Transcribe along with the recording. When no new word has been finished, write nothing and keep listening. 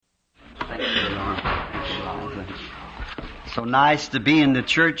So nice to be in the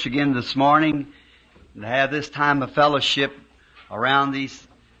church again this morning and to have this time of fellowship around these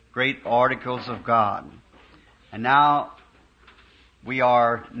great articles of God. And now, we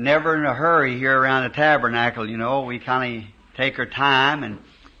are never in a hurry here around the tabernacle, you know. We kind of take our time, and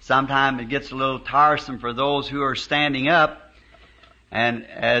sometimes it gets a little tiresome for those who are standing up, and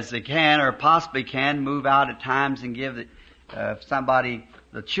as they can or possibly can move out at times and give somebody,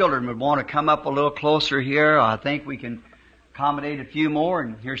 the children would want to come up a little closer here. I think we can accommodate a few more,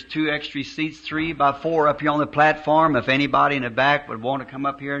 and here's 2 extra seats, 3 by 4 up here on the platform. If anybody in the back would want to come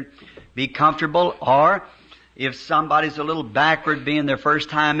up here and be comfortable, or if somebody's a little backward being their first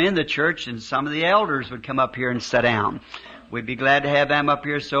time in the church, and some of the elders would come up here and sit down, we'd be glad to have them up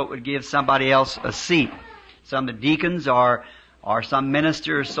here so it would give somebody else a seat. Some of the deacons or some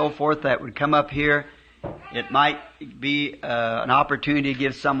ministers, so forth, that would come up here. It might be an opportunity to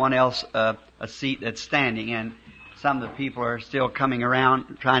give someone else a seat that's standing, and some of the people are still coming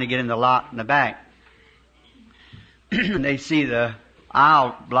around trying to get in the lot in the back. And they see the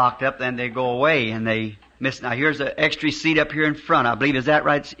aisle blocked up, then they go away and they miss. Now here's an extra seat up here in front. I believe, is that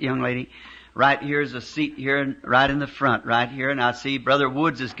right, young lady? Right here's a seat here, right in the front, right here. And I see Brother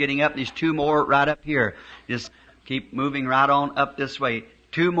Woods is getting up. There's 2 more right up here. Just keep moving right on up this way.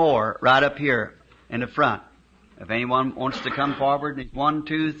 2 more right up here in the front. If anyone wants to come forward, there's 1,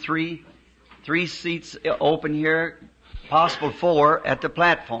 2, 3 seats open here, possible 4 at the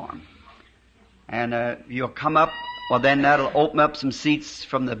platform. And you'll come up. Well, then that'll open up some seats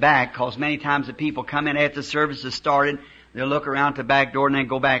from the back, because many times the people come in after the service has started, they'll look around the back door and then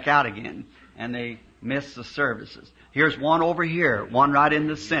go back out again, and they miss the services. Here's 1 over here, 1 right in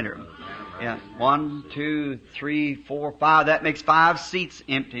the center. Yeah, 1, 2, 3, 4, 5. That makes 5 seats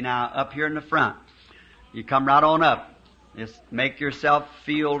empty now up here in the front. You come right on up. Just make yourself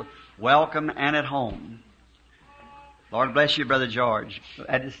feel welcome and at home. Lord bless you, Brother George.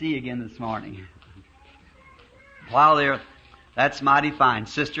 Glad to see you again this morning. While there, that's mighty fine.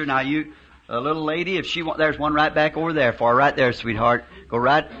 Sister, now you, a little lady, if she there's 1 right back over there for her, right there, sweetheart. Go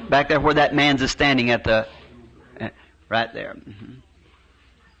right back there where that man's is standing at the, right there. Mm-hmm.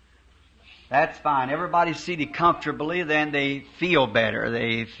 That's fine. Everybody's seated comfortably, then they feel better.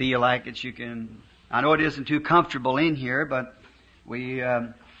 They feel like that you can, I know it isn't too comfortable in here, but we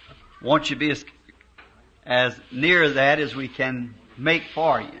want you to be as near that as we can make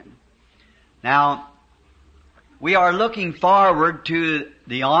for you. Now, we are looking forward to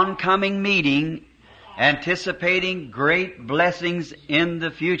the oncoming meeting, anticipating great blessings in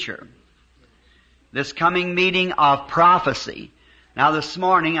the future. This coming meeting of prophecy. Now this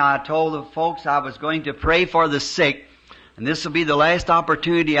morning I told the folks I was going to pray for the sick, and this will be the last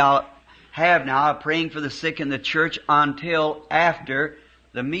opportunity I'll have now of praying for the sick in the church until after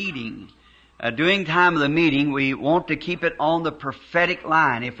the meeting. During the time of the meeting, we want to keep it on the prophetic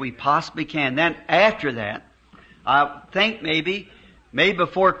line if we possibly can. Then after that, I think maybe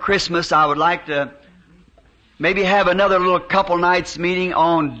before Christmas I would like to maybe have another little couple nights meeting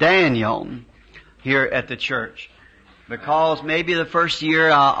on Daniel here at the church. Because maybe the first year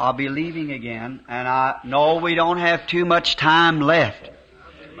I'll be leaving again, and I know we don't have too much time left.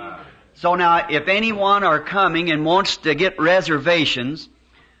 So now, if anyone are coming and wants to get reservations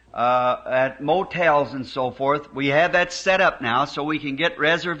at motels and so forth, we have that set up now so we can get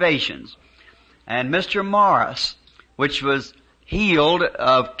reservations. And Mr. Morris, which was healed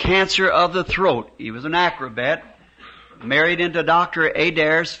of cancer of the throat. He was an acrobat, married into Dr.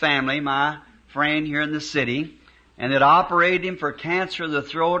 Adair's family, my friend here in the city, and it operated him for cancer of the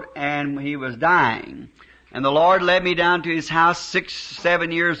throat, and he was dying. And the Lord led me down to his house 6,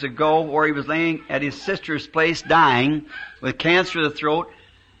 7 years ago, where he was laying at his sister's place dying with cancer of the throat.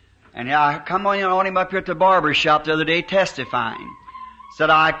 And I come on him up here at the barber shop the other day testifying. Said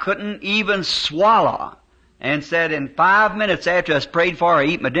I couldn't even swallow, and said in 5 minutes after I was prayed for, I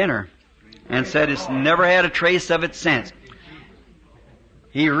eat my dinner, and said it's never had a trace of it since.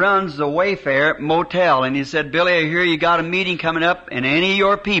 He runs the Wayfair Motel, and he said, Billy, I hear you got a meeting coming up, and any of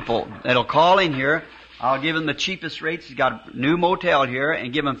your people that'll call in here, I'll give them the cheapest rates. He's got a new motel here,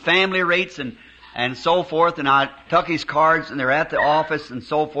 and give them family rates and so forth, and I took his cards, and they're at the office and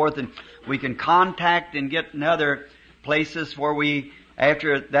so forth, and we can contact and get in other places where we,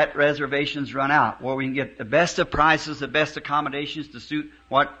 after that reservations run out, where we can get the best of prices, the best accommodations to suit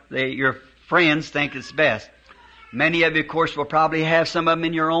what your friends think is best. Many of you, of course, will probably have some of them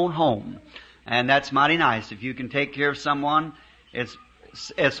in your own home, and that's mighty nice. If you can take care of someone,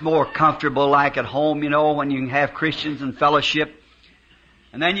 it's more comfortable like at home, you know, when you can have Christians and fellowship.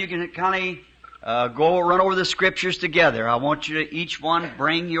 And then you can kind of run over the Scriptures together. I want you to each one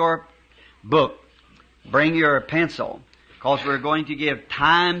bring your book, bring your pencil. because we're going to give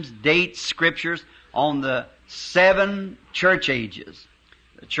times, dates, scriptures on the 7 church ages.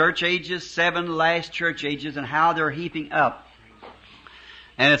 The church ages, 7 last church ages, and how they're heaping up.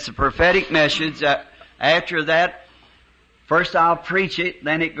 And it's a prophetic message. After that, first I'll preach it,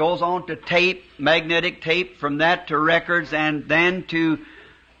 then it goes on to tape, magnetic tape, from that to records, and then to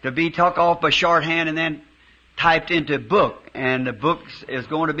be took off by shorthand and then typed into book. And the book is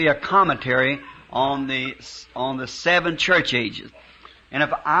going to be a commentary on the 7 church ages. And if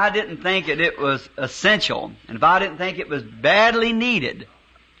I didn't think it was essential, and if I didn't think it was badly needed,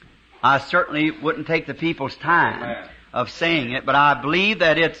 I certainly wouldn't take the people's time of saying it. But I believe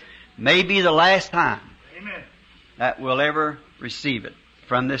that it's maybe the last time that we'll ever receive it,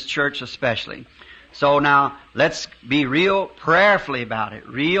 from this church especially. So now, let's be real prayerfully about it,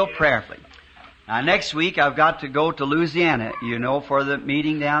 real prayerfully. Now, next week I've got to go to Louisiana, for the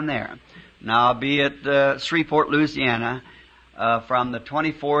meeting down there. Now, I'll be at Shreveport, Louisiana, from the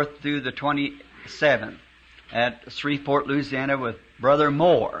 24th through the 27th at Shreveport, Louisiana with Brother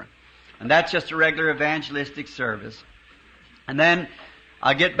Moore. And that's just a regular evangelistic service. And then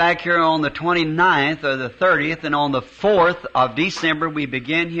I'll get back here on the 29th or the 30th, and on the 4th of December we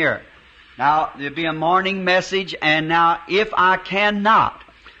begin here. Now, there'll be a morning message, and now if I cannot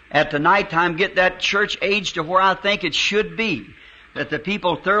at the nighttime get that church age to where I think it should be, that the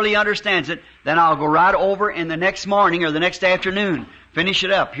people thoroughly understands it, then I'll go right over in the next morning or the next afternoon, finish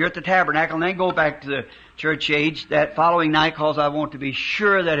it up here at the tabernacle, and then go back to the church age that following night, because I want to be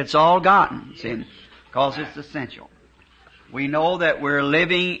sure that it's all gotten, see, because it's essential. We know that we're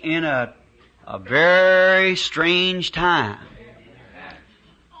living in a very strange time.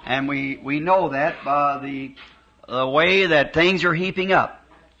 And we know that by the way that things are heaping up.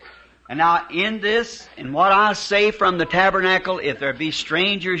 And now in this, in what I say from the tabernacle, if there be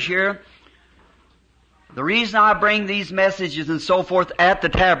strangers here, the reason I bring these messages and so forth at the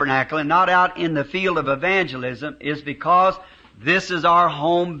tabernacle and not out in the field of evangelism is because this is our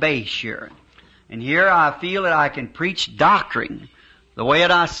home base here. And here I feel that I can preach doctrine the way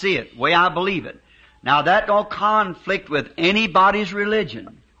that I see it, the way I believe it. Now that don't conflict with anybody's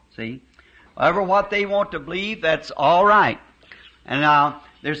religion. See? However what they want to believe, that's all right. And now,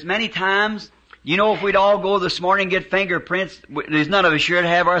 there's many times, if we'd all go this morning and get fingerprints, there's none of us sure to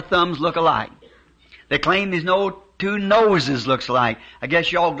have our thumbs look alike. They claim there's no 2 noses looks alike. I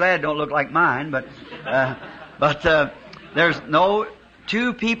guess you're all glad don't look like mine, but there's no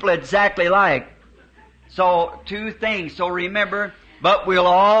 2 people exactly alike. So, 2 things. So remember, but we'll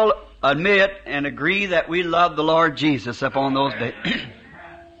all admit and agree that we love the Lord Jesus upon those days.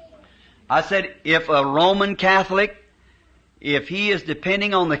 I said, if a Roman Catholic, if he is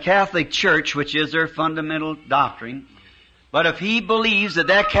depending on the Catholic Church, which is their fundamental doctrine, but if he believes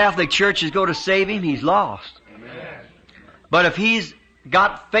that Catholic Church is going to save him, he's lost. Amen. But if he's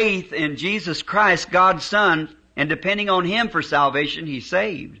got faith in Jesus Christ, God's Son, and depending on Him for salvation, he's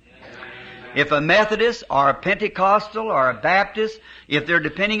saved. If a Methodist or a Pentecostal or a Baptist, if they're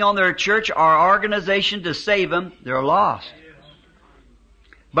depending on their church or organization to save them, they're lost.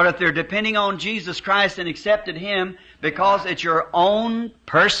 But if they're depending on Jesus Christ and accepted Him because it's your own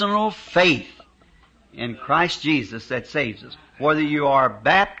personal faith in Christ Jesus that saves us, whether you are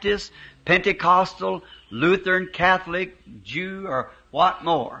Baptist, Pentecostal, Lutheran, Catholic, Jew, or what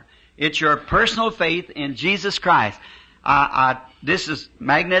more, it's your personal faith in Jesus Christ. This is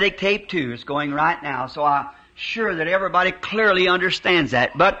magnetic tape too. It's going right now, so I'm sure that everybody clearly understands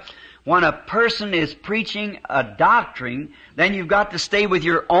that. But when a person is preaching a doctrine, then you've got to stay with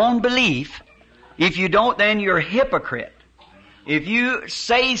your own belief. If you don't, then you're a hypocrite. If you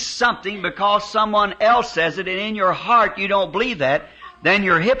say something because someone else says it and in your heart you don't believe that, then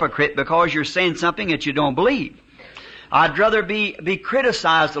you're a hypocrite because you're saying something that you don't believe. I'd rather be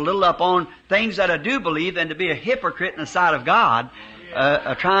criticized a little upon things that I do believe than to be a hypocrite in the sight of God,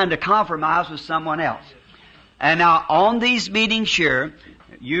 trying to compromise with someone else. And now on these meetings here,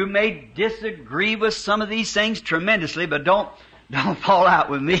 you may disagree with some of these things tremendously, but don't fall out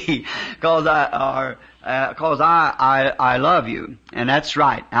with me, because I love you, and that's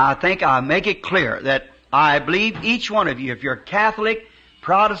right. Now I think I'll make it clear that I believe each one of you, if you're Catholic,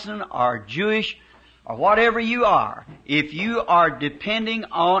 Protestant, or Jewish, or whatever you are, if you are depending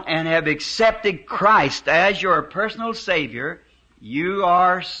on and have accepted Christ as your personal Savior, you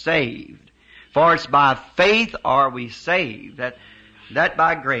are saved. For it's by faith are we saved, that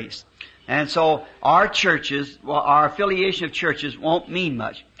by grace. And so our churches, our affiliation of churches won't mean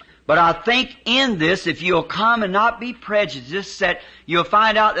much. But I think in this, if you'll come and not be prejudiced, that you'll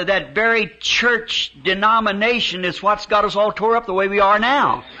find out that very church denomination is what's got us all tore up the way we are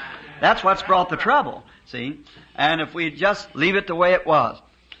now. That's what's brought the trouble. See? And if we just leave it the way it was.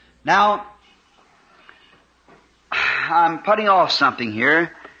 Now, I'm putting off something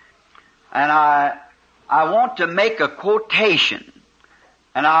here, and I want to make a quotation.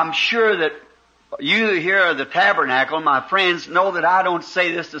 And I'm sure that you here at the tabernacle, my friends, know that I don't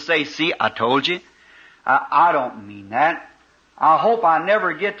say this to say, see, I told you. I don't mean that. I hope I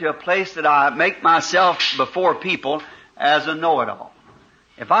never get to a place that I make myself before people as a know-it-all.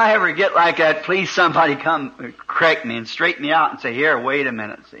 If I ever get like that, please somebody come correct me and straighten me out and say, here, wait a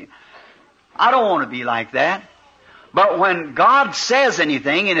minute, see. I don't want to be like that. But when God says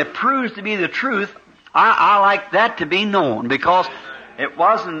anything and it proves to be the truth, I like that to be known, because it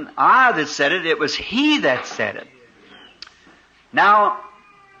wasn't I that said it, it was He that said it. Now,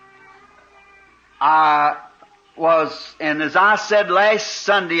 and as I said last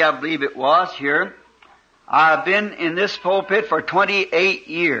Sunday, I believe it was here, I've been in this pulpit for 28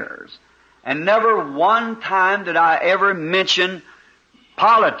 years. And never one time did I ever mention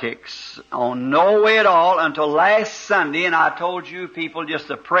politics on no way at all until last Sunday, and I told you people just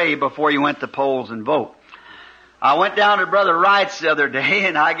to pray before you went to polls and vote. I went down to Brother Wright's the other day,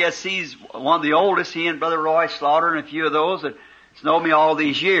 and I guess he's one of the oldest, he and Brother Roy Slaughter and a few of those that known me all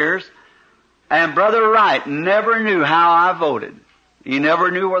these years. And Brother Wright never knew how I voted. He never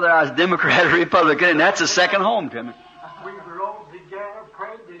knew whether I was Democrat or Republican, and that's a second home to me. We wrote together,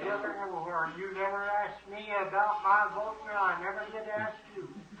 prayed together, and you never asked me about my voting, and I never did ask you.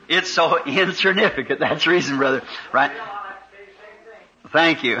 It's so insignificant. That's the reason, brother. Right?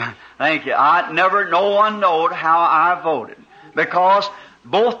 Thank you. Thank you. No one knowed how I voted. Because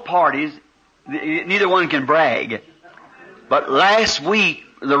both parties, neither one can brag. But last week,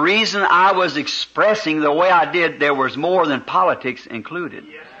 the reason I was expressing the way I did, there was more than politics included.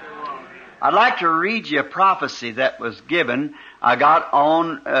 I'd like to read you a prophecy that was given. I got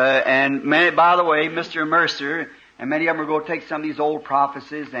on, and many, by the way, Mr. Mercer, and many of them are going to take some of these old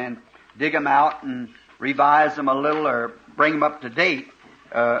prophecies and dig them out and revise them a little or bring them up to date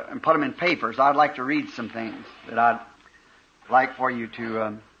and put them in papers. I'd like to read some things that I'd like for you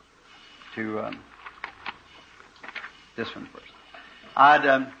to this one first.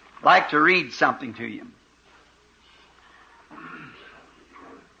 I'd like to read something to you.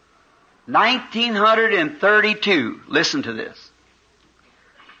 1932, listen to this.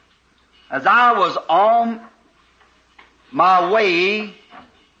 As I was on my way,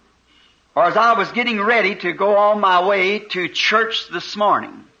 or as I was getting ready to go on my way to church this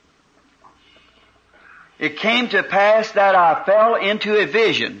morning, it came to pass that I fell into a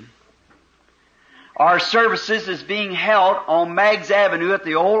vision. Our services is being held on Maggs Avenue at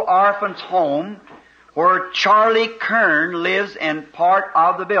the old orphan's home where Charlie Kern lives in part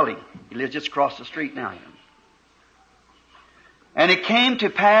of the building. He lives just across the street now. And it came to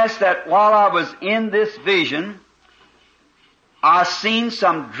pass that while I was in this vision, I seen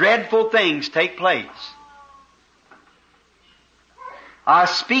some dreadful things take place. I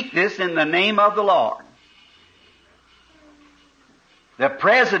speak this in the name of the Lord. The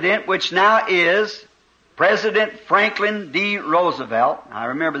president, which now is President Franklin D. Roosevelt, I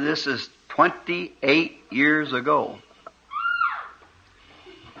remember this is 28 years ago,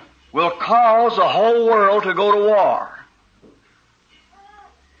 will cause the whole world to go to war.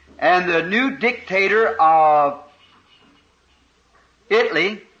 And the new dictator of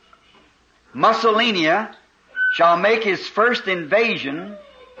Italy, Mussolini, shall make his first invasion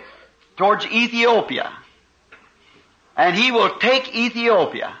towards Ethiopia. And he will take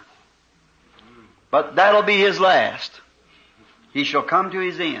Ethiopia. But that'll be his last. He shall come to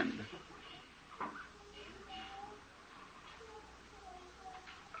his end.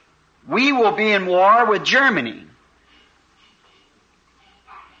 We will be in war with Germany.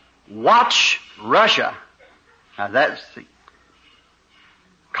 Watch Russia. Now that's the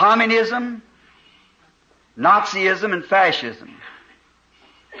communism, Nazism, and fascism.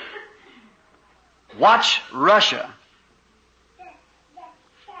 Watch Russia.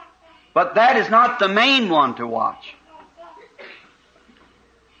 But that is not the main one to watch.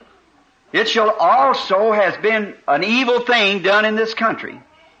 It shall also has been an evil thing done in this country.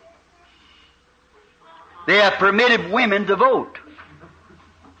 They have permitted women to vote.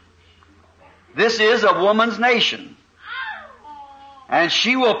 This is a woman's nation. And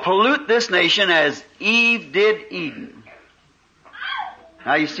she will pollute this nation as Eve did Eden.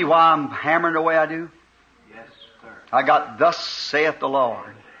 Now you see why I'm hammering the way I do? Yes, sir. I got, thus saith the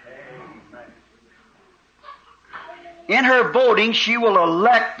Lord. In her voting, she will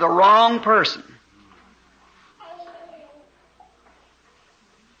elect the wrong person.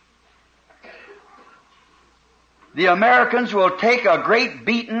 the Americans will take a great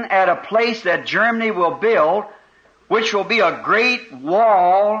beating at a place that Germany will build, which will be a great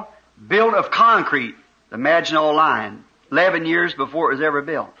wall built of concrete, the Maginot Line, 11 years before it was ever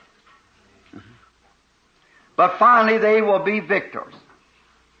built. But finally they will be victors.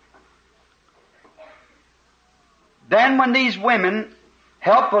 Then when these women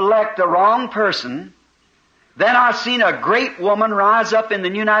help elect the wrong person, then I seen a great woman rise up in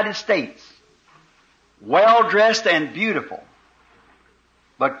the United States, well-dressed and beautiful,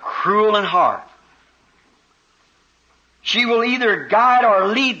 but cruel and hard. She will either guide or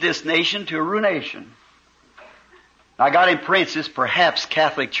lead this nation to ruination. I got in parentheses, perhaps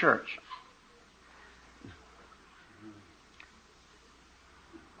Catholic Church.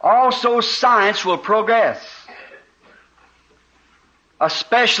 Also, science will progress,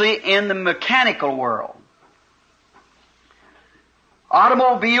 especially in the mechanical world.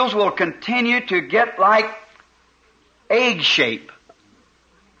 Automobiles will continue to get like egg shape.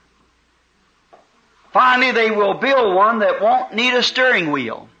 Finally, they will build one that won't need a steering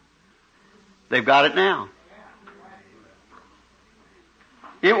wheel. They've got it now.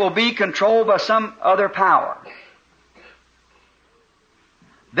 It will be controlled by some other power.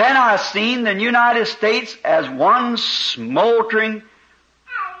 Then I seen the United States as one smoldering,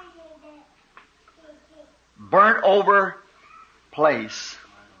 burnt over place.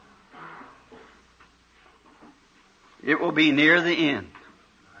 It will be near the end.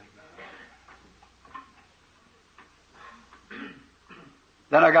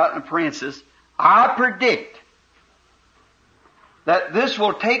 Then I got in parentheses, I predict that this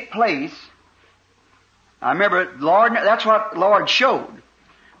will take place. I remember, Lord, that's what Lord showed.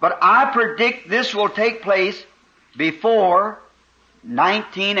 But I predict this will take place before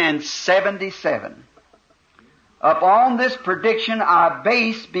 1977. Upon this prediction I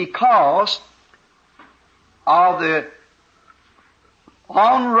base because of the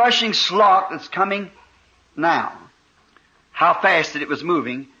onrushing slaughter that's coming now. How fast it was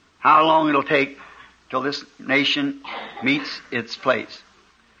moving, how long it'll take till this nation meets its place.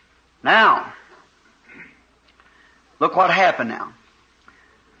 Now, look what happened now.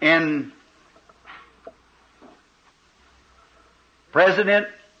 In President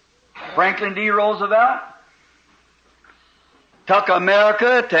Franklin D. Roosevelt took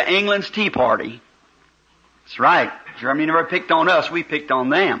America to England's Tea Party. That's right. Germany never picked on us, we picked on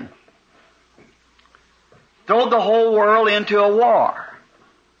them. Threw the whole world into a war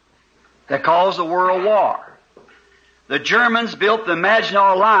that caused the World War. The Germans built the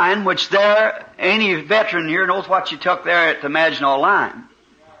Maginot Line, which there, any veteran here knows what you took there at the Maginot Line.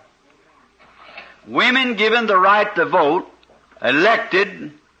 Women given the right to vote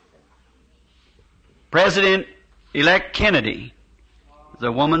elected President-elect Kennedy.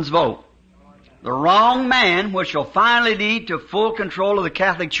 The woman's vote. The wrong man, which will finally lead to full control of the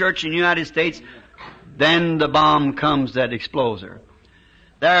Catholic Church in the United States, then the bomb comes that explodes her.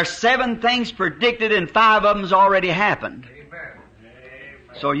 There are 7 things predicted and 5 of them's already happened.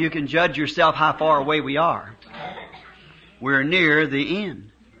 So you can judge yourself how far away we are. We're near the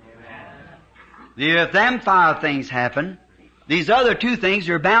end. If them 5 things happen, these other 2 things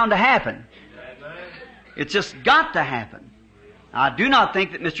are bound to happen. It's just got to happen. I do not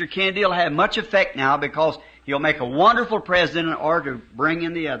think that Mr. Kennedy will have much effect now because he'll make a wonderful president in order to bring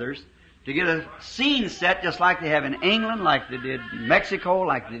in the others, to get a scene set just like they have in England, like they did in Mexico,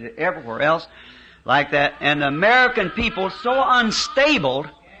 like they did everywhere else, like that. And the American people so unstable,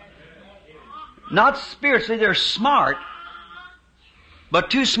 not spiritually, they're smart, but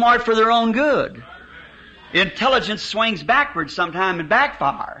too smart for their own good. Intelligence swings backwards sometime and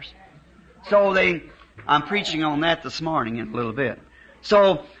backfires. So I'm preaching on that this morning in a little bit.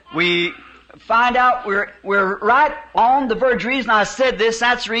 So we find out we're right on the verge. The reason I said this,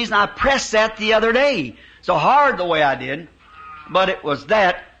 that's the reason I pressed that the other day. So hard the way I did, but it was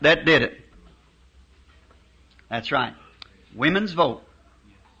that did it. That's right. Women's vote.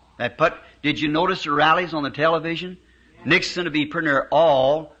 Did you notice the rallies on the television? Nixon to be pretty near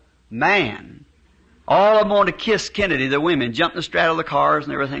all man. All of them want to kiss Kennedy, the women, jumping the straddle of the cars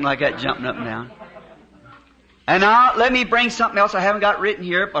and everything like that, jumping up and down. And now, let me bring something else I haven't got written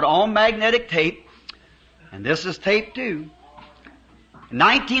here, but on magnetic tape, and this is tape too.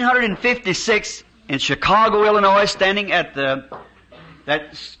 1956 in Chicago, Illinois, standing at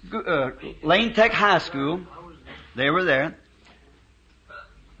Lane Tech High School, they were there.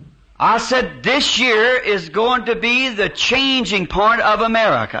 I said, this year is going to be the changing point of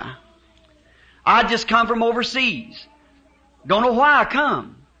America. I just come from overseas. Don't know why I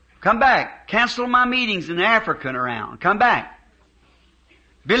come. Come back. Cancel my meetings in Africa and around. Come back.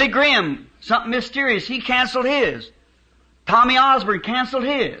 Billy Graham Something mysterious. He canceled his. Tommy Osborne canceled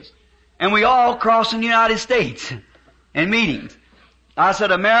his. And we all cross in the United States in meetings. I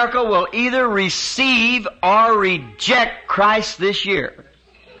said, America will either receive or reject Christ this year.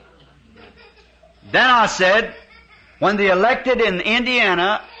 Then I said, when they elected in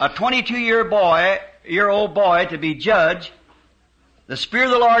Indiana a 22-year-old boy to be judge, the Spirit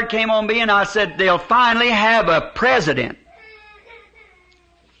of the Lord came on me and I said, they'll finally have a president.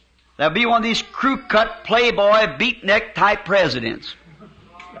 There'll be one of these crew-cut, playboy, beatneck type presidents.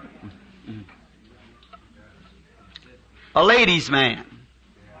 A ladies' man.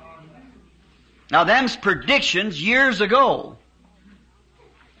 Now, them's predictions years ago.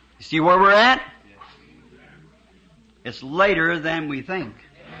 You see where we're at? It's later than we think.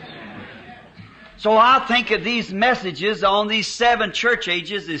 So I think of these messages on these 7 church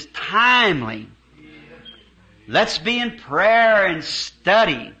ages is timely. Let's be in prayer and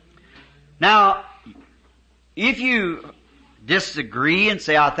study. Now, if you disagree and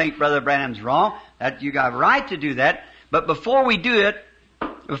say, I think Brother Branham's wrong, that you got a right to do that. But before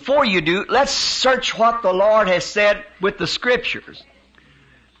you do, let's search what the Lord has said with the Scriptures.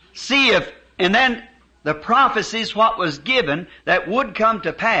 See if, and then the prophecies, what was given that would come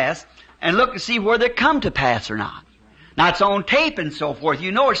to pass, and look to see whether they come to pass or not. Now it's on tape and so forth.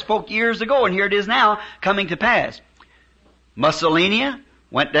 You know it spoke years ago, and here it is now coming to pass. Mussolini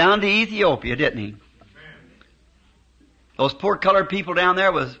went down to Ethiopia, didn't he? Those poor colored people down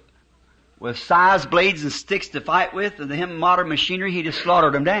there with size blades and sticks to fight with, and him modern machinery, he just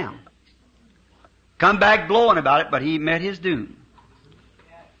slaughtered them down. Come back blowing about it, but he met his doom.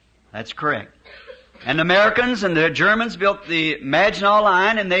 That's correct. And the Americans and the Germans built the Maginot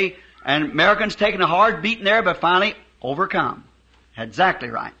Line, and Americans taking a hard beating there, but finally overcome. Exactly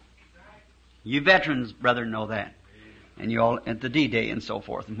right. You veterans, brethren, know that. And you all at the D-Day and so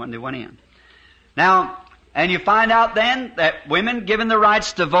forth, and when they went in. Now, and you find out then that women given the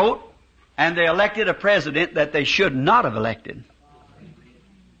rights to vote, and they elected a president that they should not have elected.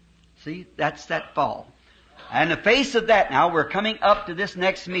 See, that's that fall. And in the face of that now, we're coming up to this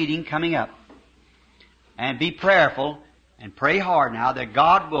next meeting coming up. And be prayerful and pray hard now that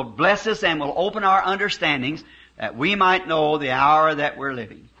God will bless us and will open our understandings that we might know the hour that we're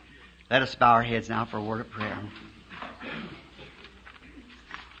living. Let us bow our heads now for a word of prayer.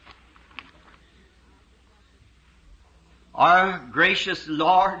 Our gracious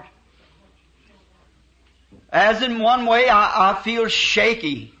Lord, as in one way I feel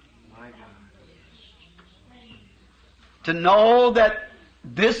shaky to know that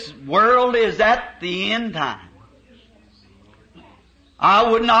this world is at the end time.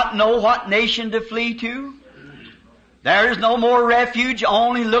 I would not know what nation to flee to. There is no more refuge,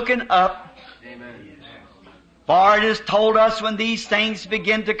 only looking up. Amen. For it is told us when these things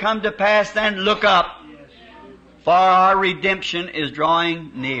begin to come to pass, then look up. For our redemption is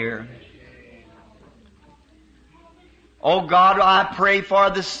drawing near. Oh God, I pray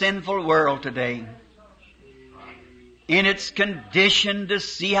for the sinful world today. In its condition to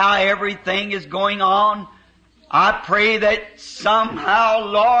see how everything is going on, I pray that somehow,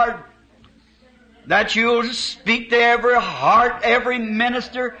 Lord, that you'll speak to every heart, every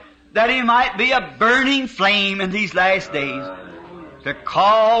minister, that he might be a burning flame in these last days, to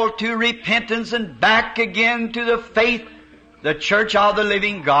call to repentance and back again to the faith, the church of the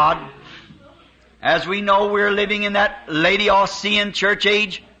living God. As we know, we're living in that Laodicean church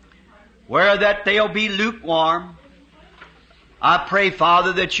age, where that they'll be lukewarm. I pray,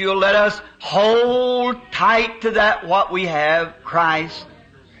 Father, that you'll let us hold tight to that what we have, Christ,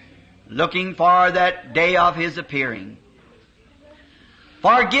 looking for that day of His appearing.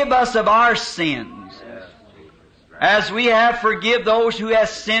 Forgive us of our sins, as we have forgive those who have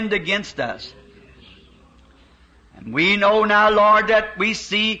sinned against us. And we know now, Lord, that we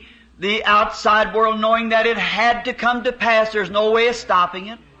see the outside world knowing that it had to come to pass. There's no way of stopping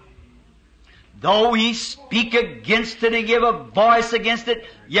it. Though we speak against it and give a voice against it,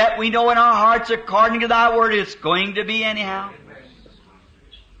 yet we know in our hearts, according to Thy Word, it's going to be anyhow.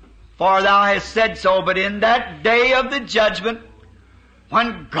 For Thou hast said so, but in that day of the judgment,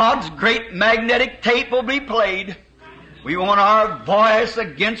 when God's great magnetic tape will be played, we want our voice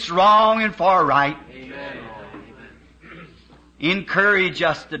against wrong and for right. Amen. Encourage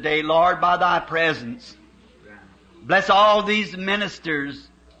us today, Lord, by Thy presence. Bless all these ministers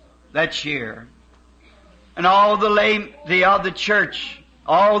that's here, and all the laity of the church,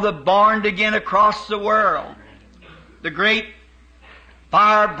 all the born again across the world, the great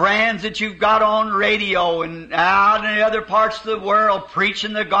firebrands that you've got on radio and out in other parts of the world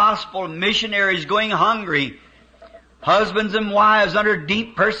preaching the gospel, missionaries going hungry. husbands and wives under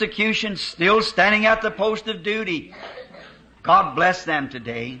deep persecution, still standing at the post of duty. God bless them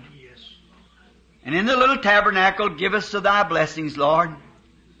today. And in the little tabernacle, give us of Thy blessings, Lord.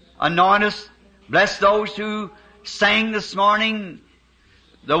 Anoint us. Bless those who sang this morning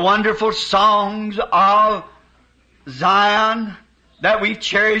the wonderful songs of Zion that we've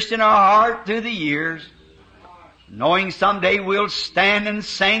cherished in our heart through the years, knowing someday we'll stand and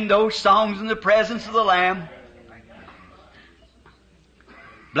sing those songs in the presence of the Lamb.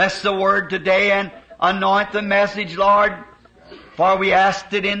 Bless the Word today and anoint the message, Lord, for we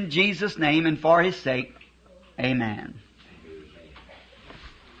asked it in Jesus' name and for His sake. Amen.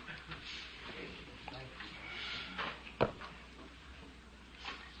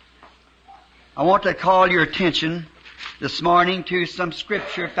 I want to call your attention this morning to some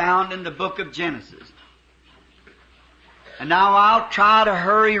scripture found in the book of Genesis. And now I'll try to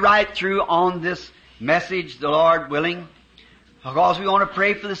hurry right through on this message, the Lord willing, because we want to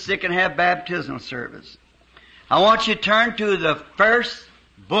pray for the sick and have baptismal service. I want you to turn to the first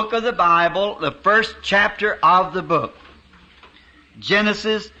book of the Bible, the first chapter of the book.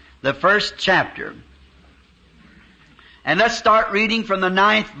 Genesis, the first chapter. And let's start reading from the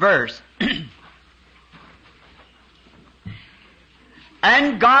 9th verse.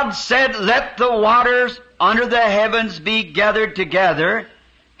 And God said, let the waters under the heavens be gathered together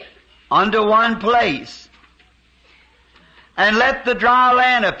unto one place, and let the dry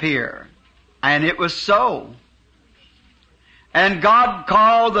land appear. And it was so. And God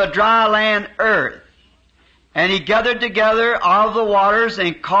called the dry land earth, and He gathered together all the waters,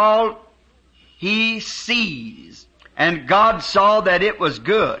 and called He seas. And God saw that it was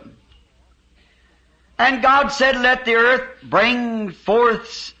good. And God said, let the earth bring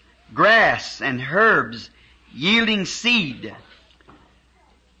forth grass and herbs yielding seed,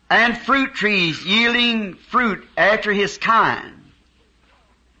 and fruit trees yielding fruit after his kind,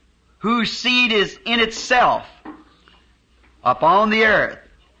 whose seed is in itself upon the earth.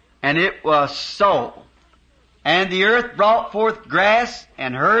 And it was so. And the earth brought forth grass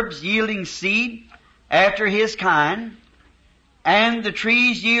and herbs yielding seed after his kind, and the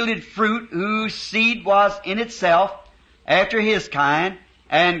trees yielded fruit whose seed was in itself after his kind,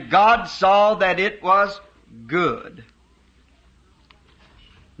 and God saw that it was good.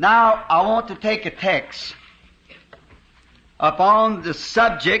 Now, I want to take a text upon the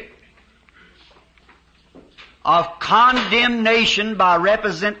subject of condemnation by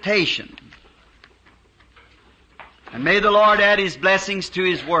representation. And may the Lord add His blessings to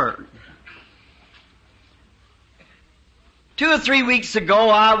His Word. 2 or 3 weeks ago,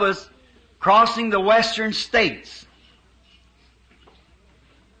 I was crossing the western states.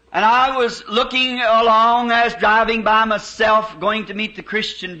 And I was looking along as driving by myself, going to meet the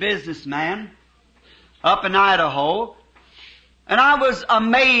Christian businessman up in Idaho. And I was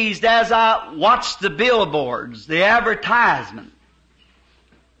amazed as I watched the billboards, the advertisement.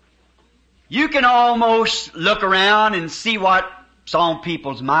 You can almost look around and see what's on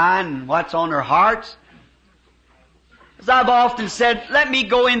people's mind and what's on their hearts. As I've often said, let me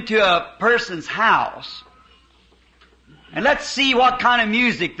go into a person's house and let's see what kind of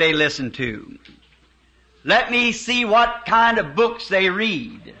music they listen to. Let me see what kind of books they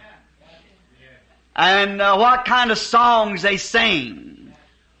read. And what kind of songs they sing.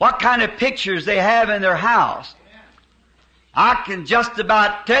 What kind of pictures they have in their house. I can just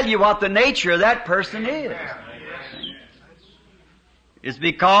about tell you what the nature of that person is. It's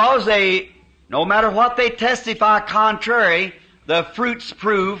because they, no matter what they testify contrary, the fruits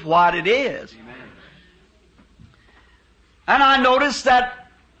prove what it is. And I noticed that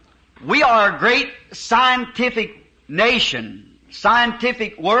we are a great scientific nation,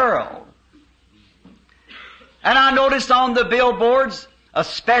 scientific world. And I noticed on the billboards,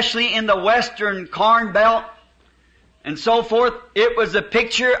 especially in the western corn belt and so forth, it was a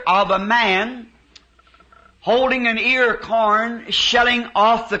picture of a man holding an ear of corn, shelling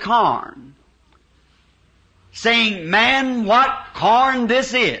off the corn, saying, man, what corn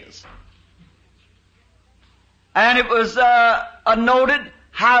this is. And it was a noted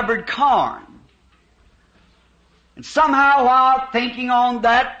hybrid corn. And somehow while thinking on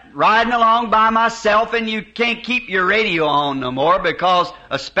that, riding along by myself, and you can't keep your radio on no more because,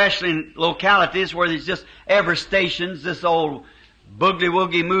 especially in localities where there's just ever stations, this old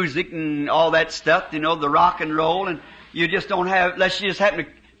boogie-woogie music and all that stuff, you know, the rock and roll, and you just don't have, unless you just happen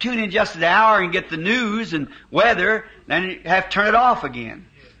to tune in just an hour and get the news and weather, then you have to turn it off again.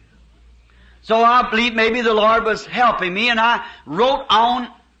 So I believe maybe the Lord was helping me, and I wrote on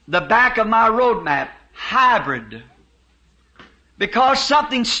the back of my road map, hybrid, because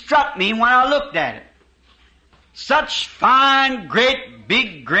something struck me when I looked at it. such fine, great,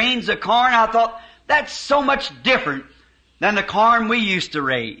 big grains of corn. I thought, that's so much different than the corn we used to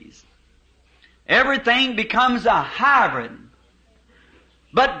raise. Everything becomes a hybrid.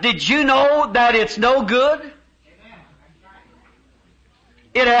 But did you know that it's no good?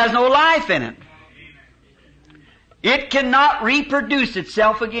 It has no life in it. It cannot reproduce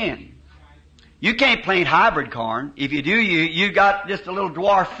itself again. You can't plant hybrid corn. If you do, you got just a little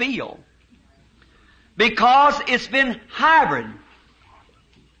dwarf field. Because it's been hybrid.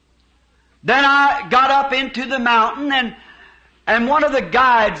 Then I got up into the mountain, and one of the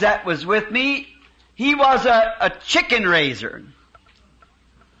guides that was with me, he was a chicken raiser.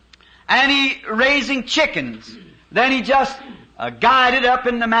 And he raising chickens. Then he just guided up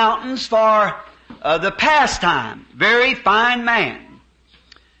in the mountains for the pastime. Very fine man.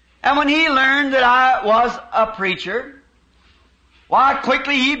 And when he learned that I was a preacher, why,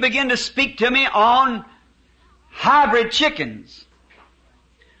 quickly he began to speak to me on hybrid chickens.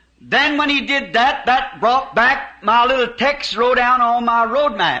 Then when he did that, that brought back my little text wrote down on my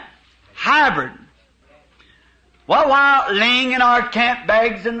road map. Hybrid. Well, while laying in our camp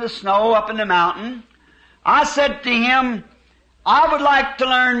bags in the snow up in the mountain, I said to him, I would like to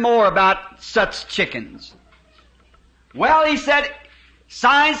learn more about such chickens. Well, he said,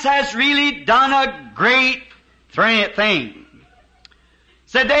 science has really done a great thing.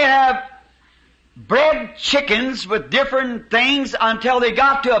 Said they have bred chickens with different things until they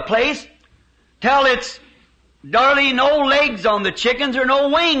got to a place till it's barely no legs on the chickens or no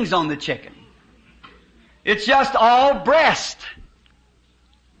wings on the chicken. It's just all breast.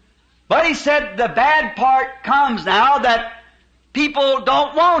 But he said the bad part comes now that people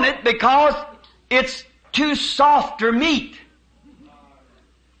don't want it because it's too soft or meat.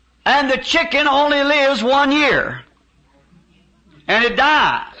 And the chicken only lives 1 year. And it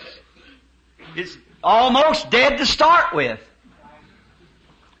dies. It's almost dead to start with.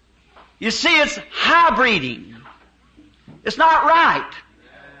 You see, it's hybriding. It's not right.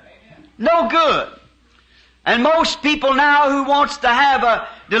 No good. And most people now who wants to have a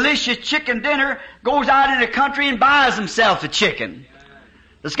delicious chicken dinner goes out in the country and buys himself a chicken.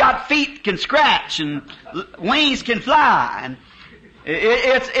 It's got feet can scratch and wings can fly. And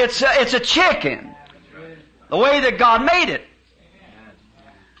it's a chicken. The way that God made it.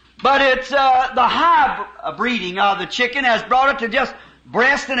 But it's the high breeding of the chicken has brought it to just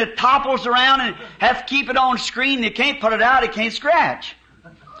breast, and it topples around and have to keep it on screen. They can't put it out. It can't scratch.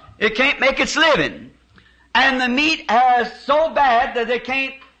 It can't make its living. And the meat is so bad that they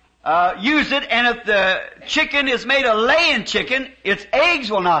can't use it. And if the chicken is made a laying chicken, its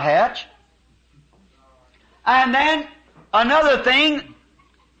eggs will not hatch. And then another thing,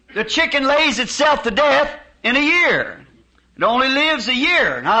 the chicken lays itself to death in a year. It only lives a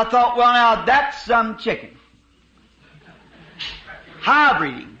year. And I thought, well, now that's some chicken.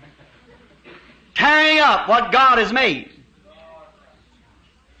 Hybriding. Tearing up what God has made.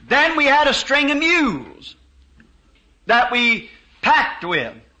 Then we had a string of mules that we packed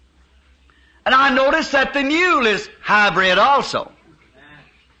with. And I noticed that the mule is hybrid also.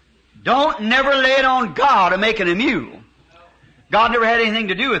 Don't never lay it on God of making a mule. God never had anything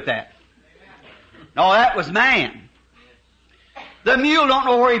to do with that. No, that was man. The mule don't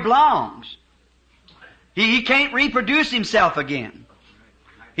know where he belongs. He can't reproduce himself again.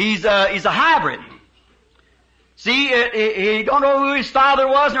 He's a hybrid. See, he don't know who his father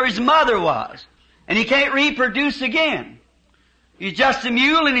was nor his mother was. And he can't reproduce again. He's just a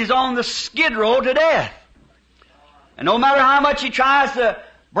mule and he's on the skid row to death. And no matter how much he tries to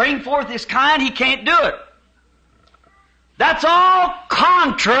bring forth his kind, he can't do it. That's all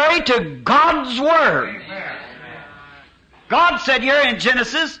contrary to God's Word. God said here in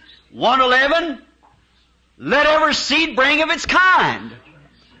Genesis 1:11, let every seed bring of its kind.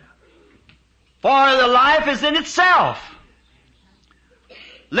 For the life is in itself.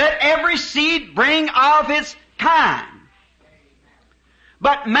 Let every seed bring of its kind.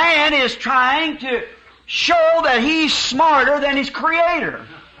 But man is trying to show that he's smarter than his Creator.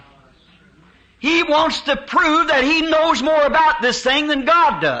 He wants to prove that he knows more about this thing than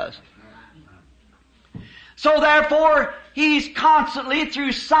God does. So therefore, he's constantly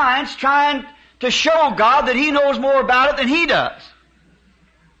through science trying to show God that he knows more about it than he does.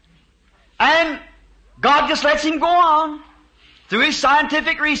 And God just lets him go on through his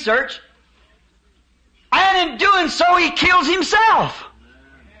scientific research. And in doing so, he kills himself.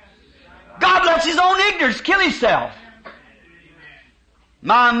 God lets his own ignorance kill himself.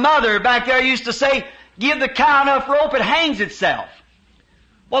 My mother back there used to say, give the cow enough rope, it hangs itself.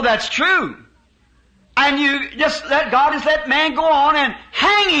 Well, that's true. And God just let man go on and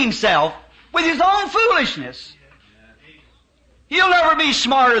hang himself with his own foolishness. He'll never be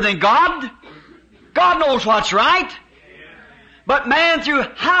smarter than God. God knows what's right. But man, through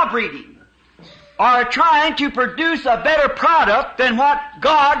hybriding, are trying to produce a better product than what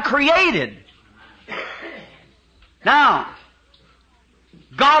God created. Now,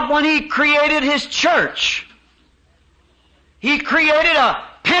 God, when He created His church, He created a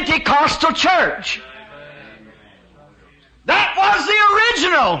Pentecostal church. That was the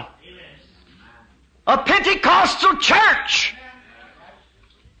original. A Pentecostal church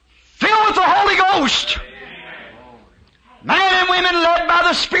filled with the Holy Ghost. Men and women led by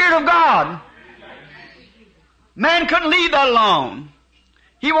the Spirit of God. Man couldn't leave that alone.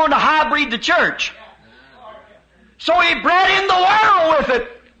 He wanted to hybrid the church. So he bred in the world with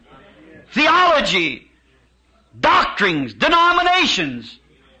it. Theology, doctrines, denominations.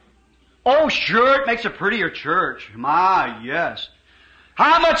 Oh, sure, it makes a prettier church. My, yes.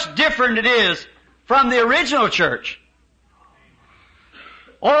 How much different it is from the original church.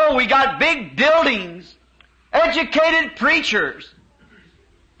 Oh, we got big buildings, educated preachers,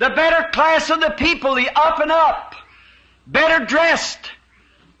 the better class of the people, the up and up, better dressed,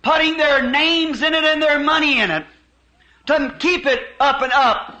 putting their names in it and their money in it to keep it up and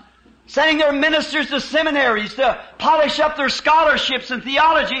up, sending their ministers to seminaries to polish up their scholarships and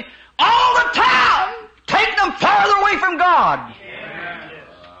theology, all the time taking them farther away from God.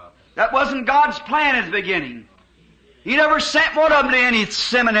 That wasn't God's plan at the beginning. He never sent one of them to any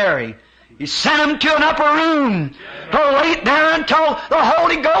seminary. He sent them to an upper room to wait there until the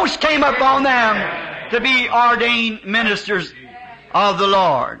Holy Ghost came upon them to be ordained ministers of the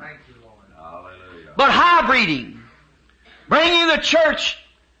Lord. But hybriding, bringing the church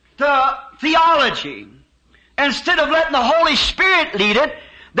to theology, instead of letting the Holy Spirit lead it,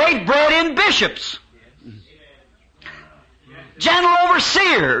 they bred in bishops, general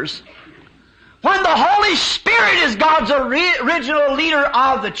overseers. When the Holy Spirit is God's original leader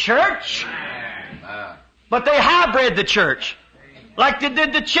of the church, but they hybrid the church, like they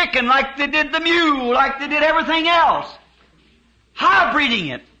did the chicken, like they did the mule, like they did everything else.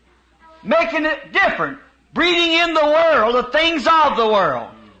 Hybriding it, making it different, breeding in the world the things of the world.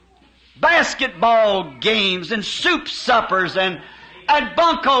 Basketball games and soup suppers and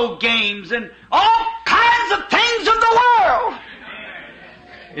bunco games and all kinds of things of the world.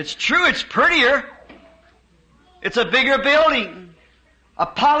 It's true, it's prettier. It's a bigger building. A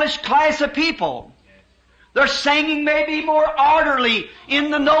polished class of people. Their singing may be more orderly in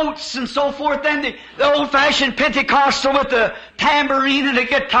the notes and so forth than the old-fashioned Pentecostal with the tambourine and the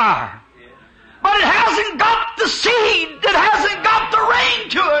guitar. But it hasn't got the seed. It hasn't got the rain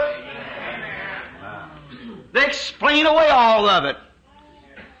to it. They explain away all of it.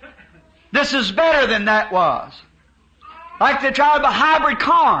 This is better than that was. Like they tried the hybrid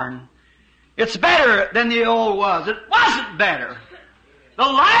corn. It's better than the old was. It wasn't better. The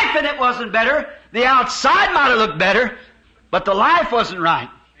life in it wasn't better. The outside might have looked better, but the life wasn't right.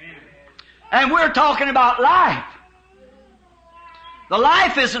 And we're talking about life. The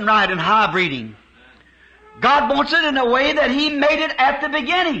life isn't right in hybriding. God wants it in a way that He made it at the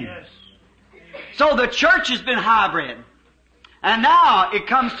beginning. So the church has been hybrid. And now it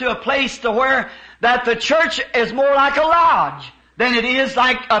comes to a place to where that the church is more like a lodge than it is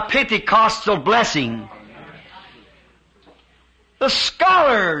like a Pentecostal blessing. The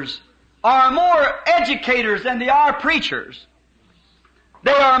scholars are more educators than they are preachers.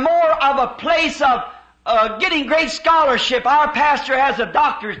 They are more of a place of getting great scholarship. Our pastor has a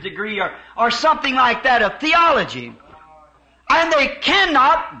doctor's degree or something like that, of theology. And they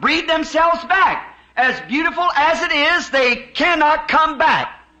cannot breed themselves back. As beautiful as it is, they cannot come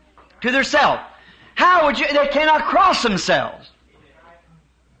back to their self. How would you? They cannot cross themselves.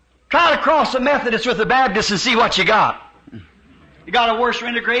 Try to cross the Methodist with the Baptist and see what you got. You got a worse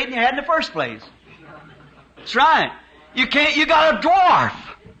renegade than you had in the first place. That's right. You can't. You got a dwarf.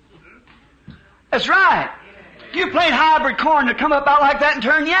 That's right. You played hybrid corn to come up out like that and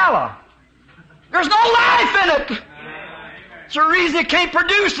turn yellow. There's no life in it. It's the reason it can't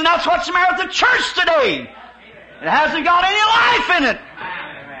produce, and that's what's the matter with the church today. It hasn't got any life in it.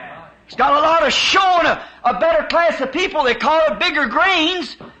 It's got a lot of show and a better class of people. They call it bigger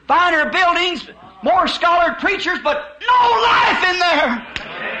grains, finer buildings, more scholared preachers, but no life in there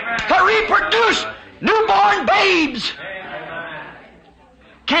to reproduce newborn babes.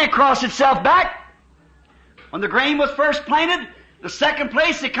 Can't cross itself back. When the grain was first planted, the second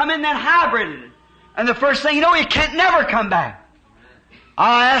place they come in and hybrided it. And the first thing you know, it can't never come back.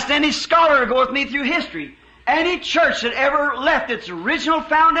 I asked any scholar to go with me through history. Any church that ever left its original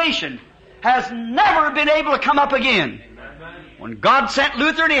foundation has never been able to come up again. When God sent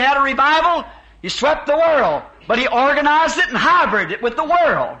Luther and he had a revival, He swept the world, but he organized it and hybrided it with the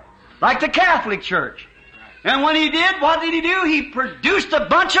world, like the Catholic Church. And when he did, what did he do? He produced a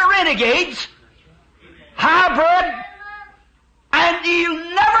bunch of renegades, hybrid, and he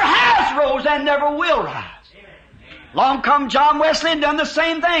never has rose and never will rise. Long come John Wesley and done the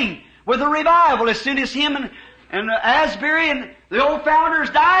same thing with a revival. As soon as him and Asbury and the old founders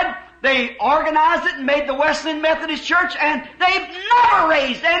died, they organized it and made the Wesleyan Methodist Church, and they've never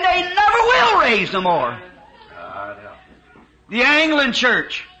raised, and they never will raise no more. The Anglican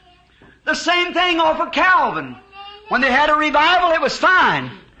Church, the same thing off of Calvin. When they had a revival, it was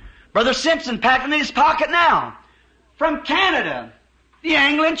fine. Brother Simpson packing in his pocket now. From Canada, the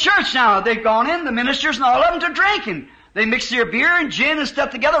Anglican Church now, they've gone in, the ministers and all of them, to drinking. They mix their beer and gin and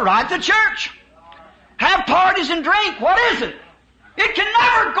stuff together right at the church. Have parties and drink. What is it? It can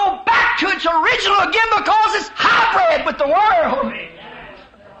never go back to its original again because it's hybrid with the world.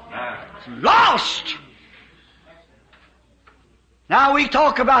 It's lost. Now we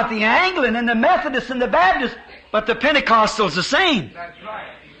talk about the Anglican and the Methodist and the Baptist, but the Pentecostal's the same.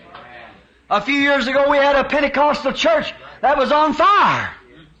 A few years ago we had a Pentecostal church that was on fire.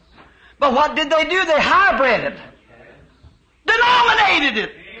 But what did they do? They hybrid it. Denominated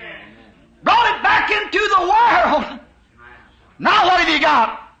it. Brought it back into the world. Now what have you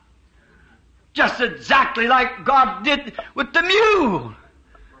got? Just exactly like God did with the mule.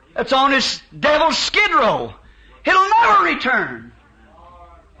 It's on his devil's skid row. It'll never return.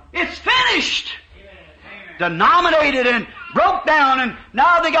 It's finished. Denominated and broke down, and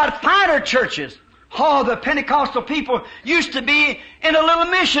now they got finer churches. Oh, the Pentecostal people used to be in a little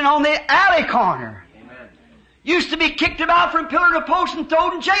mission on the alley corner. Used to be kicked about from pillar to post and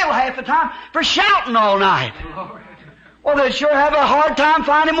thrown in jail half the time for shouting all night. Well, they sure have a hard time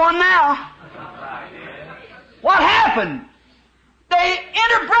finding one now. What happened? They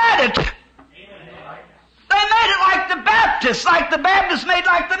interbred it. They made it like the Baptists made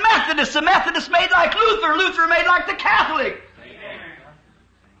like the Methodists made like Luther made like the Catholic.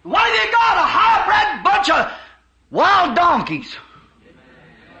 What have you got? A hybrid bunch of wild donkeys.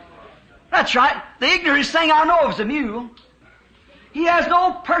 That's right. The ignorantest thing I know of is a mule. He has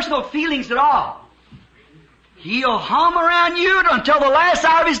no personal feelings at all. He'll hum around you until the last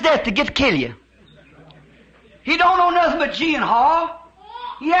hour of his death to get to kill you. He don't know nothing but gee and haw.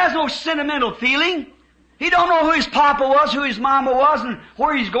 He has no sentimental feeling. He don't know who his papa was, who his mama was, and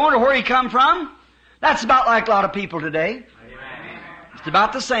where he's going or where he come from. That's about like a lot of people today. It's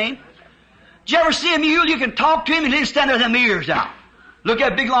about the same. Did you ever see a mule? You can talk to him and he'll stand with them ears out. Look at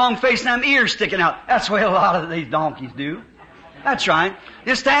that big long face and them ears sticking out. That's the way a lot of these donkeys do. That's right.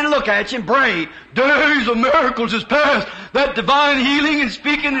 They'll stand and look at you and bray. Days of miracles is past. That divine healing and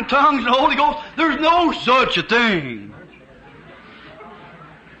speaking in tongues and the Holy Ghost, there's no such a thing.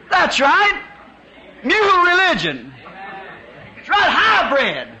 That's right. Mule religion. It's right,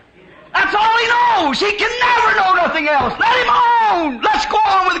 hybrid. That's all he knows. He can never know nothing else. Let him on. Let's go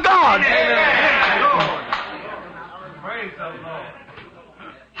on with God.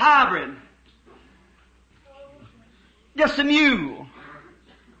 Hybrid. Just a mule.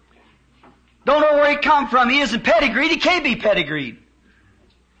 Don't know where he come from. He isn't pedigreed. He can't be pedigreed.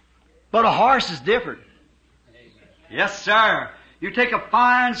 But a horse is different. Yes, sir. You take a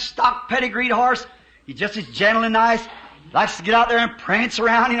fine, stock pedigreed horse. He's just as gentle and nice. Likes to get out there and prance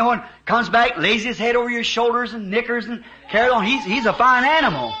around, and comes back, lays his head over your shoulders and knickers and carries on. He's a fine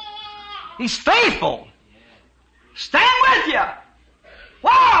animal. He's faithful. Stand with you.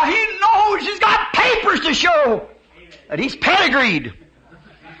 Wow, he knows he's got papers to show that he's pedigreed.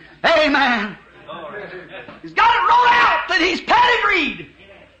 Amen. He's got it wrote out that he's pedigreed.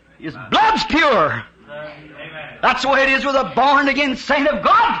 His blood's pure. That's the way it is with a born-again saint of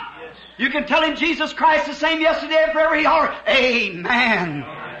God. You can tell him Jesus Christ the same yesterday and forever. He holler, Amen.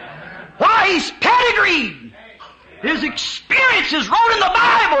 Why? He's pedigreed. His experience is wrote in the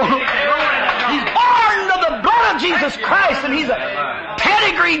Bible. He's born of the blood of Jesus Christ, and he's a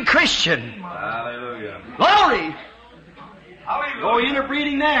pedigreed Christian. Hallelujah. Glory. No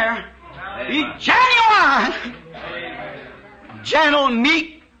interbreeding there. He's genuine. Gentle,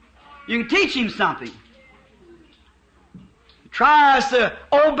 meek. You can teach him something. He tries to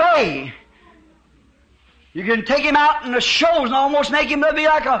obey. You can take him out in the shows and almost make him be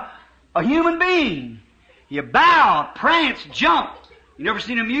like a human being. You bow, prance, jump. You never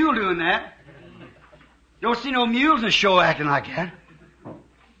seen a mule doing that. You don't see no mules in the show acting like that.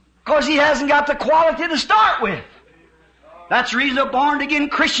 Because he hasn't got the quality to start with. That's the reason a born-again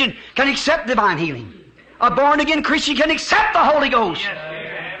Christian can accept divine healing. A born-again Christian can accept the Holy Ghost.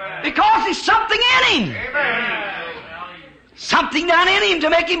 Because there's something in him. something down in him to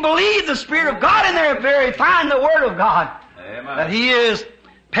make him believe the Spirit of God in there, verifying the Word of God. Amen. That he is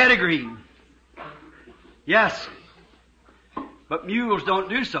pedigreed. Yes. But mules don't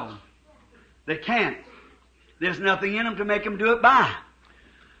do so. They can't. There's nothing in them to make them do it by.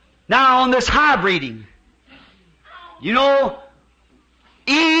 Now on this hybriding, you know,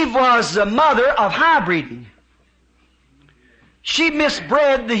 Eve was the mother of hybriding. She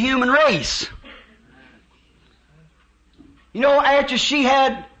misbred the human race. You know, after she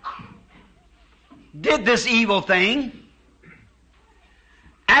did this evil thing,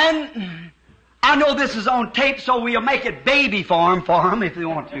 and I know this is on tape, so we'll make it baby form for them if they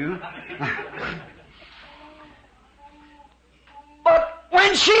want to. But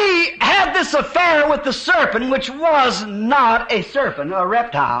when she had this affair with the serpent, which was not a serpent, a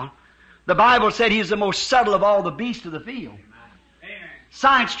reptile, the Bible said he's the most subtle of all the beasts of the field.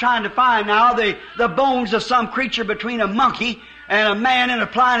 Science trying to find now the bones of some creature between a monkey and a man and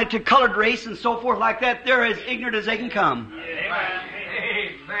applying it to colored race and so forth like that. They're as ignorant as they can come. Amen.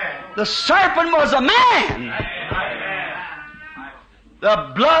 The serpent was a man.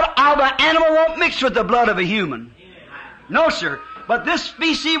 The blood of an animal won't mix with the blood of a human. No, sir. But this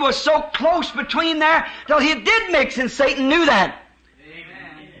species was so close between there till he did mix, and Satan knew that.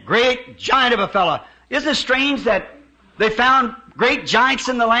 Great giant of a fella. Isn't it strange that they found great giants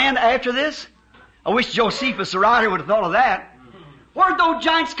in the land after this? I wish Josephus, the writer, would have thought of that. Where'd those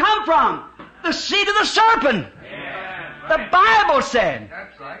giants come from? The seed of the serpent. The Bible said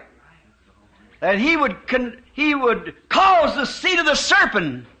that he would cause the seed of the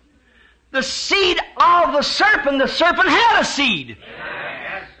serpent. The seed of the serpent had a seed.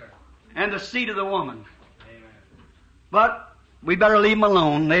 And the seed of the woman. But we better leave them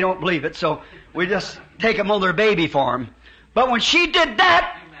alone. They don't believe it, so we just take them on their baby form. But when she did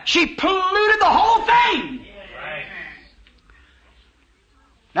that, she polluted the whole thing.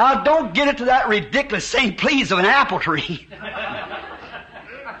 Now don't get it to that ridiculous St. Please of an apple tree.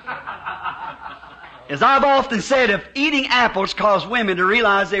 As I've often said, if eating apples caused women to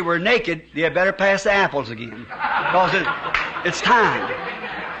realize they were naked, they had better pass the apples again. Because it's time.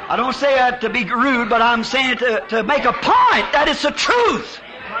 I don't say that to be rude, but I'm saying it to make a point that it's the truth.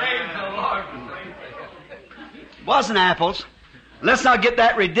 Praise the Lord. It wasn't apples. Let's not get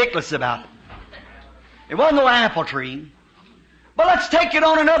that ridiculous about it. It wasn't no apple tree. But let's take it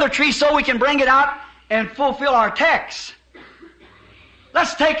on another tree so we can bring it out and fulfill our text.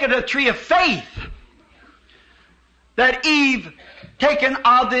 Let's take it a tree of faith. That Eve taken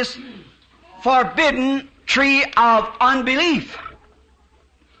of this forbidden tree of unbelief.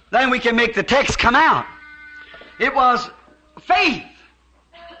 Then we can make the text come out. It was faith.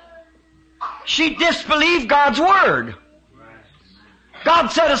 She disbelieved God's Word. God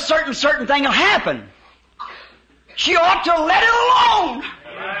said a certain thing will happen. She ought to let it alone.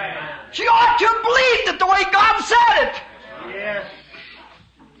 She ought to believe that the way God said it. Yes.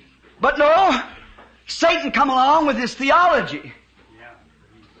 But no, Satan come along with his theology.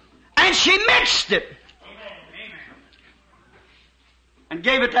 And she mixed it. And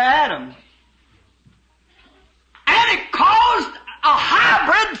gave it to Adam. And it caused a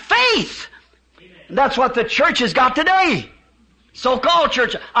hybrid faith. And that's what the church has got today. So-called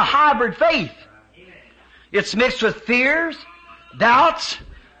church, a hybrid faith. It's mixed with fears, doubts,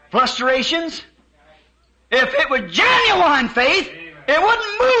 frustrations. If it was genuine faith, it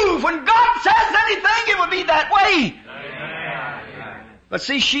wouldn't move. When God says anything, it would be that way. But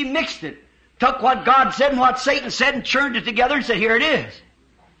see, she mixed it. Took what God said and what Satan said and churned it together and said, here it is.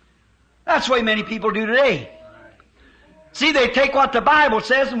 That's the way many people do today. See, they take what the Bible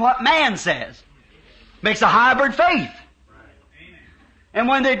says and what man says. Makes a hybrid faith. And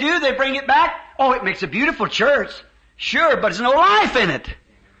when they do, they bring it back. Oh, it makes a beautiful church. Sure, but there's no life in it.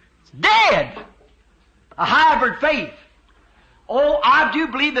 It's dead. A hybrid faith. Oh, I do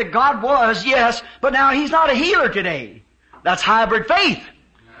believe that God was, yes, but now He's not a healer today. That's hybrid faith.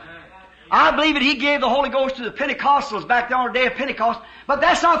 I believe that He gave the Holy Ghost to the Pentecostals back there on the day of Pentecost, but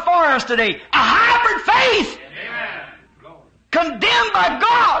that's not for us today. A hybrid faith! Condemned by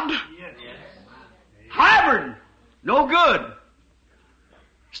God! Hybrid! No good.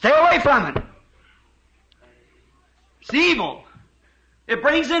 Stay away from it. It's evil. It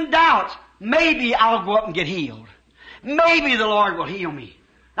brings in doubts. Maybe I'll go up and get healed. Maybe the Lord will heal me.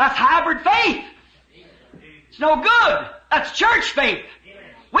 That's hybrid faith. It's no good. That's church faith.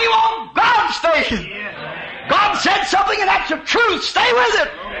 We want God's faith. God said something and that's the truth. Stay with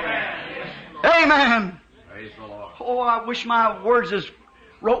it. Amen. Oh, I wish my words was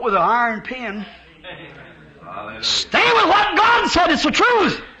wrote with an iron pen. Stay with what God said. It's the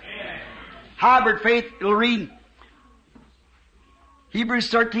truth. Hybrid faith, it'll read, Hebrews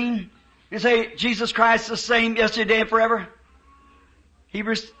 13, you say Jesus Christ is the same yesterday, today, and forever.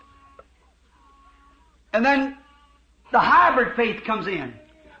 Hebrews. And then the hybrid faith comes in.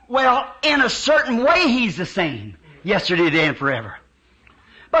 Well, in a certain way He's the same yesterday, today, and forever.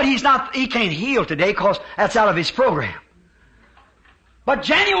 But He can't heal today because that's out of His program. But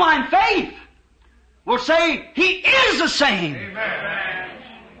genuine faith will say He is the same. Amen.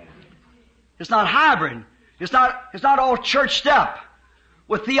 It's not hybrid. It's not all churched up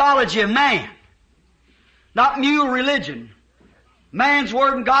with theology of man. Not mule religion. Man's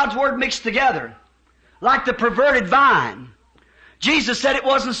word and God's word mixed together. Like the perverted vine. Jesus said it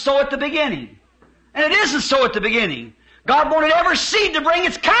wasn't so at the beginning. And it isn't so at the beginning. God wanted every seed to bring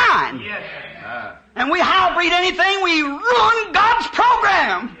its kind. Yes. And we hybrid anything, we ruin God's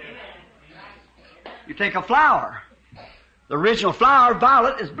program. You take a flower. The original flower,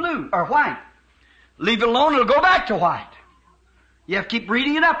 violet, is blue or white. Leave it alone, it'll go back to white. You have to keep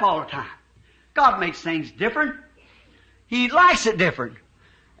reading it up all the time. God makes things different. He likes it different.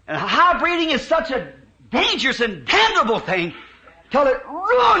 And hybriding is such a dangerous and damnable thing till it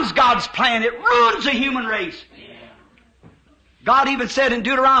ruins God's plan. It ruins the human race. God even said in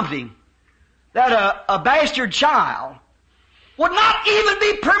Deuteronomy that a bastard child would not even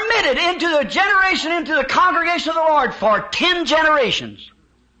be permitted into the congregation of the Lord for 10 generations.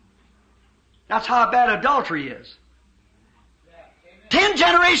 That's how bad adultery is. 10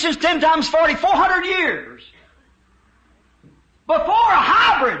 generations, 10 times 40, 400 years. Before a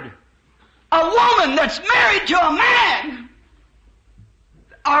hybrid, a woman that's married to a man,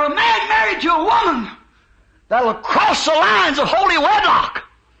 or a man married to a woman, that'll cross the lines of holy wedlock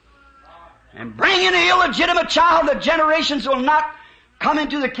and bring in an illegitimate child, the generations will not come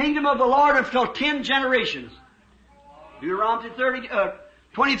into the kingdom of the Lord until 10 generations. Deuteronomy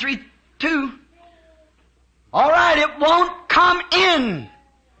 23:2. All right, it won't come in.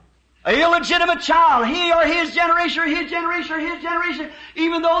 An illegitimate child, he or his generation or his generation or his generation,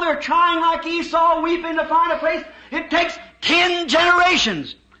 even though they're trying like Esau, weeping to find a place, it takes 10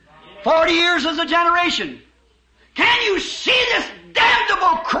 generations. 40 years is a generation. Can you see this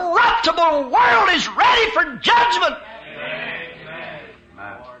damnable, corruptible world is ready for judgment? Amen.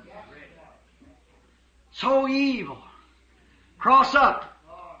 So evil. Cross up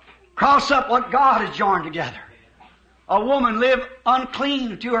what God has joined together. A woman live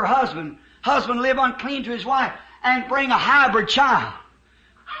unclean to her husband. Husband live unclean to his wife and bring a hybrid child.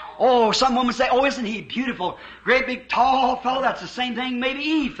 Oh, some women say, oh, isn't he beautiful? Great big tall fellow. That's the same thing maybe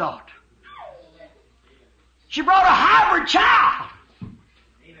Eve thought. She brought a hybrid child.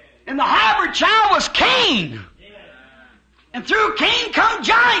 And the hybrid child was Cain. And through Cain come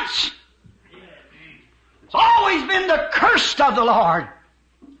giants. It's always been the curse of the Lord.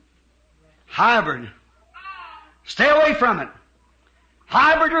 Hybrid. Stay away from it.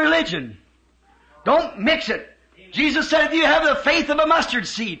 Hybrid religion. Don't mix it. Jesus said if you have the faith of a mustard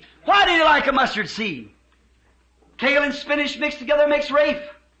seed. Why do you like a mustard seed? Kale and spinach mixed together makes rape.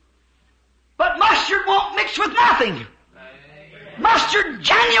 But mustard won't mix with nothing. Mustard,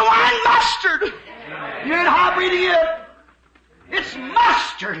 genuine mustard. You ain't hybriding it. It's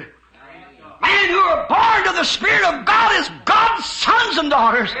mustard. Men who are born to the Spirit of God is God's sons and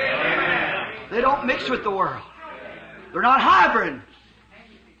daughters. They don't mix with the world. They're not hybrid.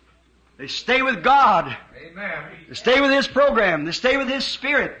 They stay with God. They stay with His program. They stay with His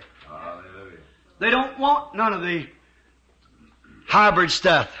Spirit. They don't want none of the hybrid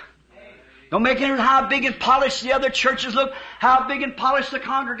stuff. Don't make it how big and polished the other churches look, how big and polished the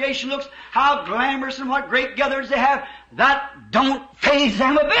congregation looks, how glamorous and what great gatherings they have. That don't faze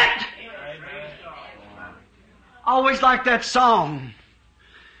them a bit. I always like that song.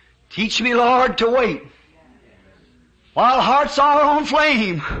 Teach me, Lord, to wait while hearts are on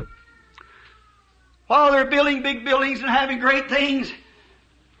flame. While they're building big buildings and having great things.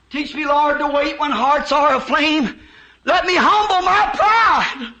 Teach me, Lord, to wait when hearts are aflame. Let me humble my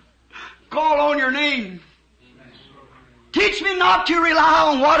pride. Call on your name. Teach me not to rely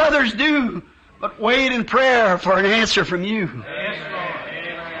on what others do, but wait in prayer for an answer from you.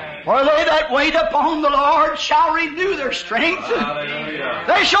 For they that wait upon the Lord shall renew their strength.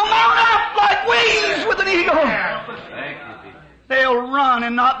 They shall mount up like wings with an eagle. They'll run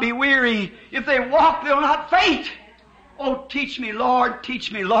and not be weary. If they walk, they'll not faint. Oh, teach me, Lord,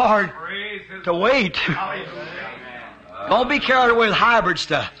 to wait. Don't be carried away with hybrid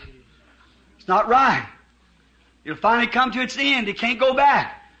stuff. It's not right. It'll finally come to its end. It can't go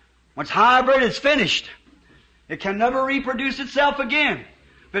back. Once hybrid, it's finished. It can never reproduce itself again.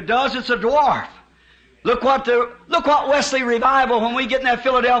 If it does, it's a dwarf. Look what Wesley revival, when we get in that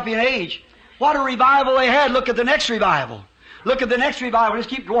Philadelphian age. What a revival they had. Look at the next revival. Look at the next revival. Just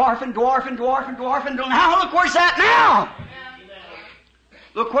keep dwarfing until now. Look where it's at now.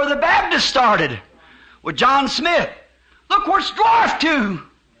 Look where the Baptists started with John Smith. Look where it's dwarfed to.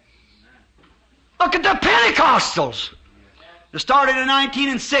 Look at the Pentecostals. They started in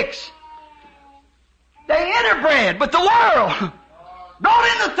 1906. They interbred with the world. Brought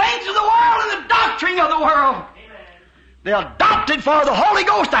in the things of the world and the doctrine of the world. They adopted for the Holy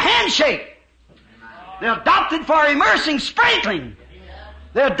Ghost a handshake. They adopted for immersing sprinkling.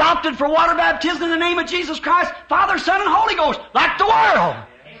 They adopted for water baptism in the name of Jesus Christ, Father, Son, and Holy Ghost, like the world.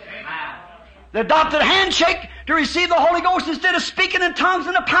 They adopted a handshake to receive the Holy Ghost instead of speaking in tongues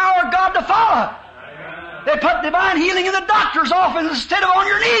and the power of God to follow. They put divine healing in the doctor's office instead of on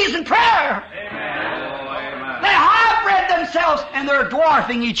your knees in prayer. They hybrid themselves and they're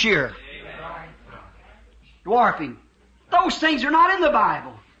dwarfing each year. Dwarfing. Those things are not in the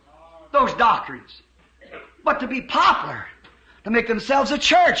Bible. Those doctrines. But to be popular, to make themselves a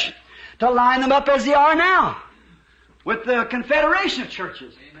church, to line them up as they are now, with the confederation of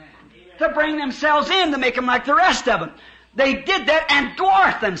churches, to bring themselves in, to make them like the rest of them. They did that and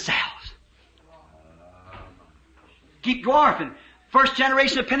dwarfed themselves. Keep dwarfing. First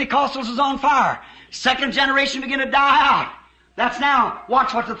generation of Pentecostals is on fire. Second generation begin to die out. That's now.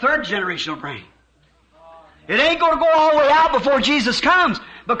 Watch what the third generation will bring. It ain't going to go all the way out before Jesus comes,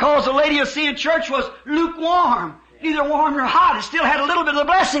 because the Laodicean church was lukewarm, neither warm nor hot. It still had a little bit of the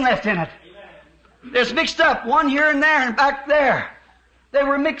blessing left in it. It's mixed up, one here and there and back there. They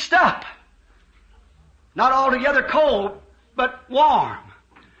were mixed up. Not altogether cold, but warm.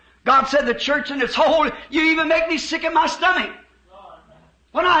 God said, the church in its whole, you even make me sick in my stomach.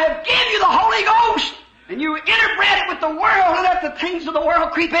 When I have given you the Holy Ghost, and you interbred it with the world and let the things of the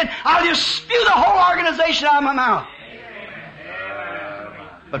world creep in, I'll just spew the whole organization out of my mouth.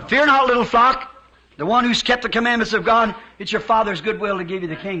 But fear not, little flock. The one who's kept the commandments of God, it's your Father's good will to give you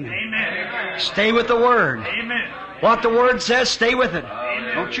the kingdom. Amen. Stay with the Word. Amen. What the Word says, stay with it.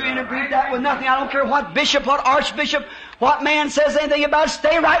 Amen. Don't you interbreed that with nothing. I don't care what bishop, what archbishop, what man says anything about it.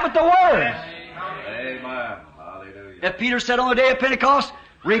 Stay right with the Word. Amen. Hallelujah. If Peter said on the day of Pentecost,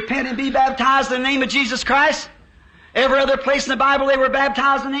 repent and be baptized in the name of Jesus Christ. Every other place in the Bible they were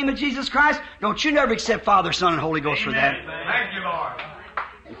baptized in the name of Jesus Christ. Don't you never accept Father, Son, and Holy Ghost for that. Thank you, Lord.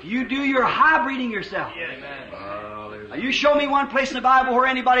 If you do, you're hybriding yourself. Amen. Now, you show me one place in the Bible where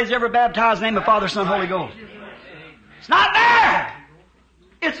anybody's ever baptized in the name of Father, Son, Holy Ghost. It's not there.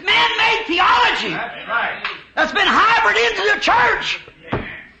 It's man-made theology That's right. that's been hybrid into the church.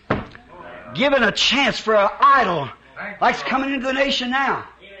 Given a chance for an idol like it's coming into the nation now.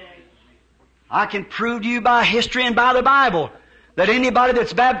 I can prove to you by history and by the Bible that anybody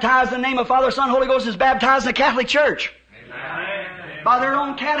that's baptized in the name of Father, Son, Holy Ghost is baptized in the Catholic Church. Amen. By their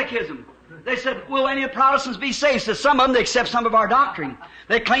own catechism. They said, will any of the Protestants be saved? So some of them, they accept some of our doctrine.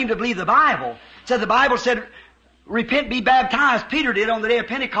 They claim to believe the Bible. Said the Bible said, repent, be baptized. Peter did on the day of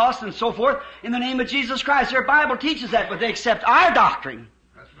Pentecost and so forth in the name of Jesus Christ. Their Bible teaches that, but they accept our doctrine.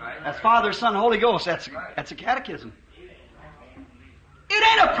 That's right. That's Father, Son, Holy Ghost. That's a catechism.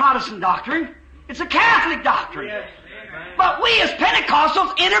 It ain't a Protestant doctrine. It's a Catholic doctrine. But we as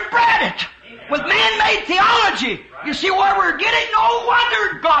Pentecostals interbred it with man-made theology. You see where we're getting? No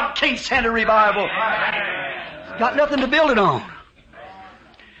wonder God can't send a revival. It's got nothing to build it on.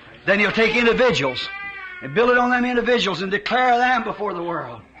 Then He'll take individuals and build it on them individuals and declare them before the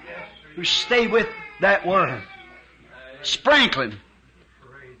world who stay with that Word. Sprinkling.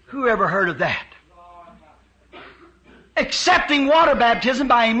 Who ever heard of that? Accepting water baptism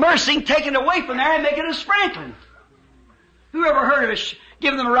by immersing, taking it away from there and making it a sprinkling. Who ever heard of it?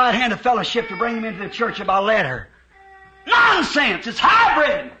 Giving them a right hand of fellowship to bring them into the church by letter. Nonsense! It's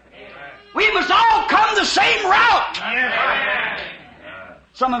hybrid. We must all come the same route.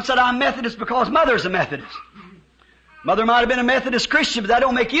 Some of them said, I'm Methodist because Mother's a Methodist. Mother might have been a Methodist Christian, but that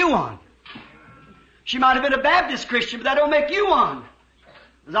don't make you one. She might have been a Baptist Christian, but that don't make you one.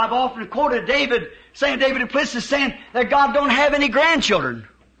 As I've often quoted David, saying David Duplessis is saying that God don't have any grandchildren.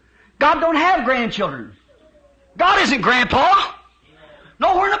 God don't have grandchildren. God isn't grandpa.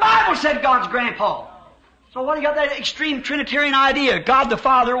 Nowhere in the Bible said God's grandpa. So what do you got that extreme Trinitarian idea? God the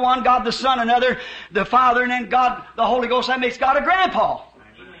Father one, God the Son another, the Father and then God the Holy Ghost, that makes God a grandpa.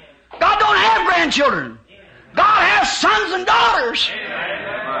 God don't have grandchildren. God has sons and daughters.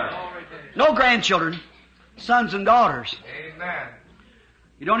 No grandchildren, sons and daughters. Amen.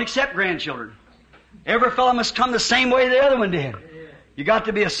 You don't accept grandchildren. Every fellow must come the same way the other one did. You got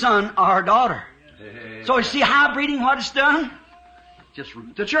to be a son or a daughter. So you see hybriding what it's done? Just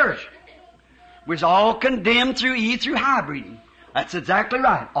root the church. We was all condemned through Eve through hybriding. That's exactly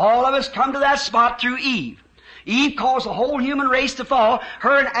right. All of us come to that spot through Eve. Eve caused the whole human race to fall.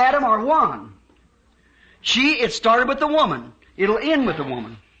 Her and Adam are one. It started with the woman. It'll end with the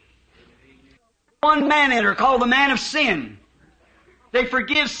woman. One man in her called the man of sin. They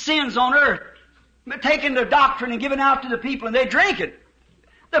forgive sins on earth, taking the doctrine and giving out to the people, and they drink it.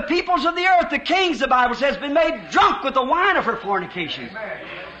 The peoples of the earth, the kings, the Bible says, been made drunk with the wine of her fornications.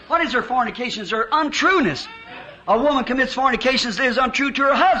 What is her fornications? Her untrueness. A woman commits fornications that is untrue to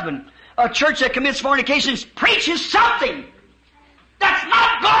her husband. A church that commits fornications preaches something that's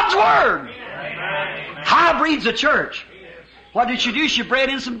not God's Word. High breeds a church. What did she do? She bred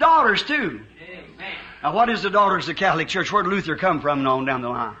in some daughters too. Now what is the daughters of the Catholic Church? Where did Luther come from and on down the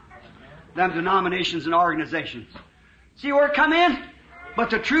line? Them denominations and organizations. See where it come in? But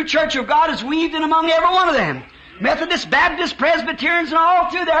the true church of God is weaved in among every one of them. Methodists, Baptists, Presbyterians, and all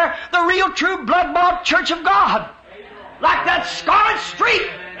through there, the real, true, blood-bought church of God. Like that Scarlet Street.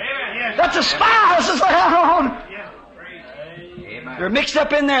 That's a spouse is on. They're mixed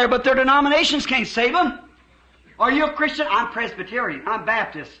up in there, but their denominations can't save them. Are you a Christian? I'm Presbyterian. I'm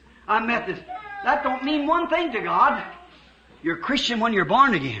Baptist. I'm Methodist. That don't mean one thing to God. You're a Christian when you're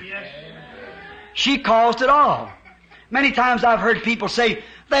born again. She caused it all. Many times I've heard people say,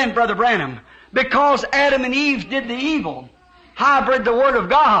 then, Brother Branham, because Adam and Eve did the evil, hybrid the Word of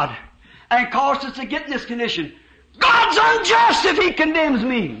God, and caused us to get in this condition. God's unjust if He condemns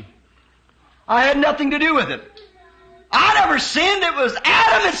me. I had nothing to do with it. I never sinned. It was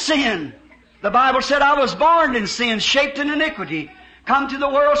Adam that sinned. The Bible said I was born in sin, shaped in iniquity, come to the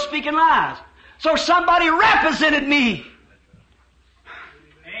world speaking lies. So somebody represented me.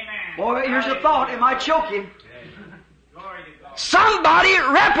 Boy, here's a thought. It might choke you. Somebody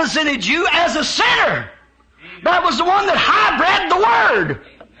represented you as a sinner. That was the one that hybrid the Word.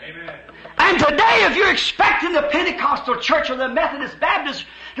 And today, if you're expecting the Pentecostal church or the Methodist Baptist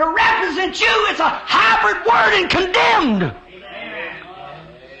to represent you, it's a hybrid word and condemned.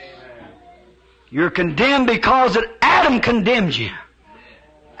 You're condemned because Adam condemned you.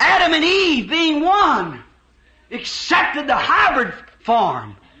 Adam and Eve, being one, accepted the hybrid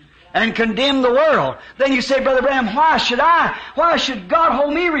form and condemned the world. Then you say, Brother Branham, why should God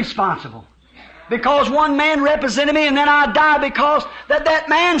hold me responsible? Because one man represented me and then I die because that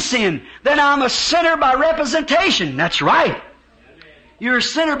man sinned. Then I'm a sinner by representation. That's right. You're a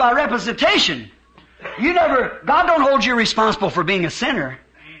sinner by representation. God don't hold you responsible for being a sinner.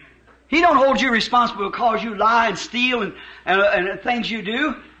 He don't hold you responsible because you lie and steal and things you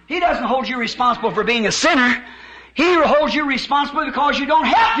do. He doesn't hold you responsible for being a sinner. He holds you responsible because you don't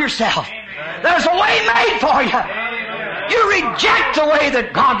help yourself. There's a way made for you. You reject the way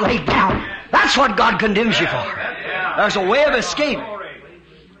that God laid down. That's what God condemns you for. There's a way of escape.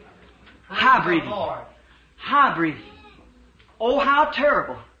 High breeding. Oh, how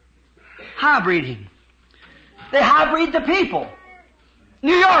terrible. High breeding. They high breed the people.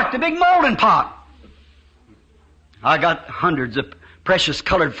 New York, the big molding pot. I got hundreds of precious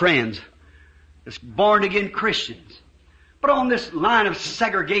colored friends. It's born again Christians. But on this line of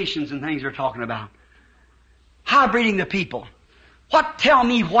segregations and things they're talking about. High breeding the people. Tell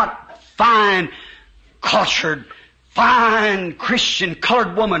me what fine, cultured, fine Christian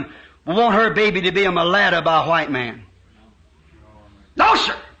colored woman will want her baby to be a mulatto by a white man? No,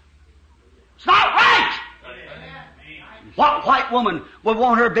 sir. It's not right. What white woman would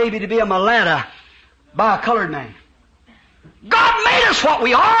want her baby to be a mulatto by a colored man? God made us what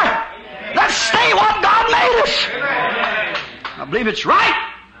we are. Let's stay what God made us. I believe it's right.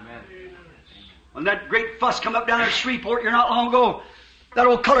 When that great fuss come up down there at Shreveport here not long ago, that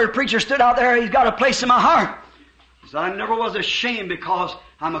old colored preacher stood out there. He's got a place in my heart. He said, I never was ashamed because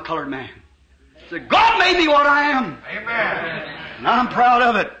I'm a colored man. He said, God made me what I am. Amen. And I'm proud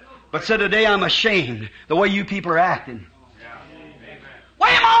of it. But said, today I'm ashamed the way you people are acting. The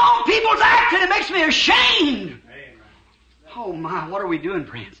way my own people's acting, it makes me ashamed. Oh my, what are we doing,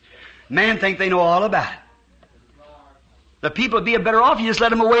 friends? Man think they know all about it. The people would be better off if you just let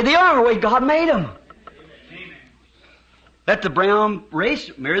them the way they are, the way God made them. Let the brown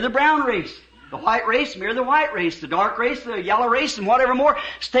race mirror the brown race. The white race mirror the white race. The dark race, the yellow race, and whatever more,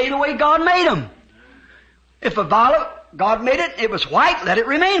 stay the way God made them. If a violet, God made it, it was white, let it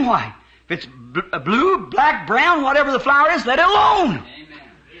remain white. If it's blue, black, brown, whatever the flower is, let it alone. Amen.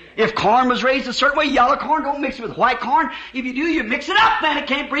 If corn was raised a certain way, yellow corn, don't mix it with white corn. If you do, you mix it up, then it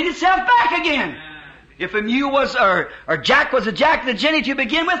can't breed itself back again. If a mule was, or jack was a jack, the Jenny to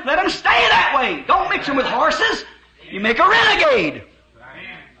begin with, let them stay that way. Don't mix them with horses. You make a renegade.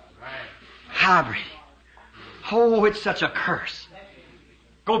 Hybrid. Oh, it's such a curse.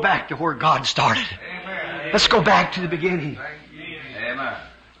 Go back to where God started. Let's go back to the beginning.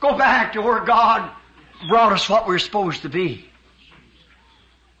 Go back to where God brought us what we're supposed to be.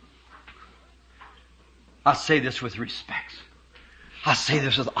 I say this with respect. I say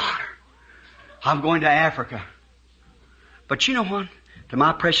this with honor. I'm going to Africa. But you know what? To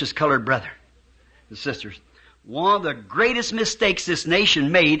my precious colored brother and sisters, one of the greatest mistakes this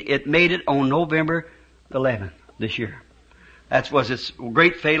nation made, it made it on November 11th this year. That was its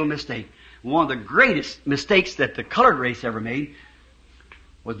great fatal mistake. One of the greatest mistakes that the colored race ever made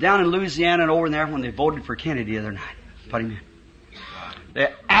was down in Louisiana and over there when they voted for Kennedy the other night. Put him in.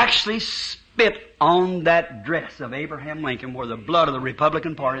 They actually spit on that dress of Abraham Lincoln where the blood of the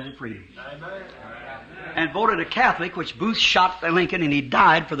Republican Party of freedom. And voted a Catholic, which Booth shot Lincoln and he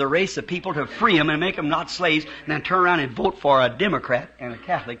died for the race of people to free them and make them not slaves, and then turn around and vote for a Democrat and a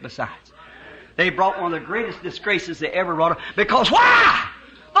Catholic besides. They brought one of the greatest disgraces they ever brought. Because why?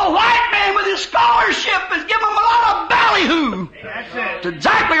 The white man with his scholarship has given them a lot of ballyhoo. That's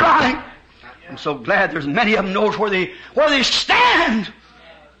exactly right. I'm so glad there's many of them knows where they stand.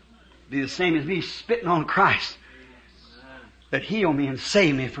 Be the same as me spitting on Christ that heal me and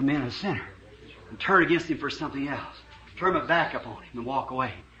save me from being a sinner, and turn against Him for something else. Turn my back up on Him and walk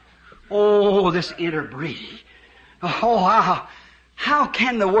away. Oh, this interbreeding. Oh, how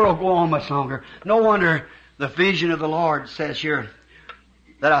can the world go on much longer? No wonder the vision of the Lord says here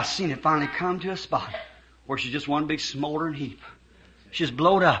that I've seen it finally come to a spot where she's just one big smoldering heap. She's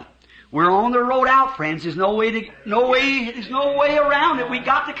blowed up. We're on the road out, friends. There's no way around it. We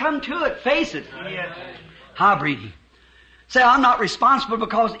got to come to it. Face it. High breeding. Say, I'm not responsible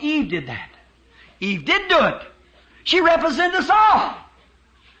because Eve did that. Eve did do it. She represented us all.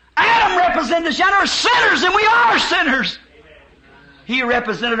 Adam represented us, and are sinners, and we are sinners. He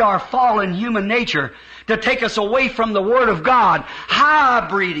represented our fallen human nature to take us away from the Word of God, high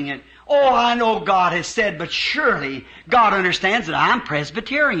breeding it. Oh, I know God has said, but surely God understands that I'm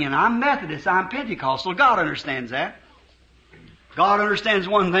Presbyterian, I'm Methodist, I'm Pentecostal. God understands that. God understands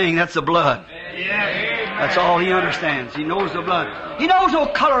one thing, that's the blood. That's all He understands. He knows the blood. He knows no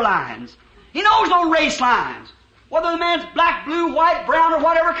color lines. He knows no race lines. Whether the man's black, blue, white, brown, or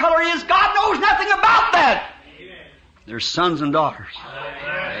whatever color he is, God knows nothing about that. They're sons and daughters.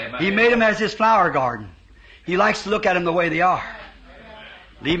 He made them as His flower garden. He likes to look at them the way they are.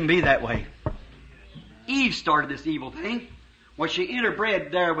 Leave them be that way. Eve started this evil thing when she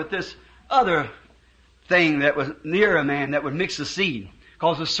interbred there with this other thing that was near a man that would mix the seed.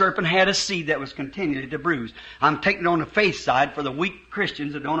 Because the serpent had a seed that was continually to bruise. I'm taking it on the faith side for the weak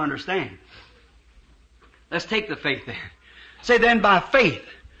Christians that don't understand. Let's take the faith there. Say then by faith,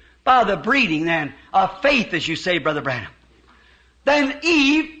 by the breeding then of faith, as you say, Brother Branham. Then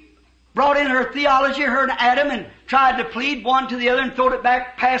Eve brought in her theology, her and Adam, and tried to plead one to the other and throwed it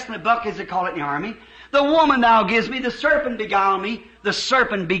back, passing the buck, as they call it in the army. The woman thou gives me, the serpent beguile me. The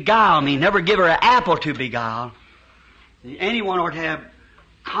serpent beguile me. Never give her an apple to beguile. Anyone ought to have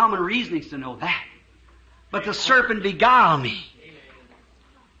common reasonings to know that. But the serpent beguile me.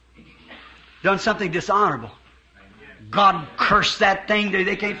 Done something dishonorable. God cursed that thing.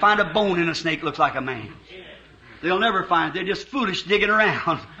 They can't find a bone in a snake that looks like a man. They'll never find it. They're just foolish digging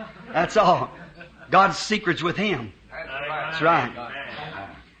around. That's all. God's secret's with Him. That's right.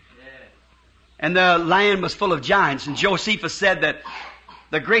 And the land was full of giants. And Josephus said that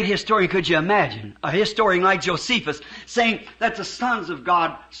the great historian, could you imagine? A historian like Josephus saying that the sons of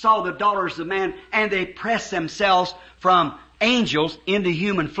God saw the daughters of man and they pressed themselves from angels into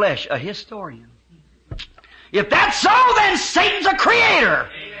human flesh. A historian. If that's so, then Satan's a creator.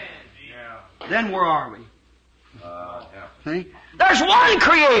 Then where are we? See? There's one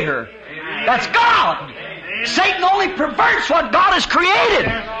creator. That's God. Satan only perverts what God has created.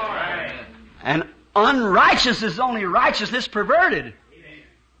 And unrighteousness is only righteousness perverted.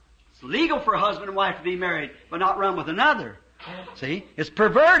 It's legal for a husband and wife to be married, but not run with another. See? It's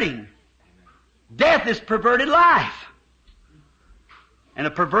perverting. Death is perverted life. And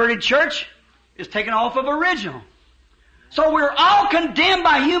a perverted church is taken off of original. So we're all condemned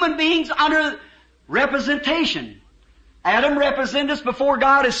by human beings under representation. Adam represented us before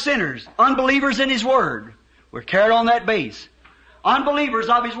God as sinners, unbelievers in His Word. We're carried on that base. Unbelievers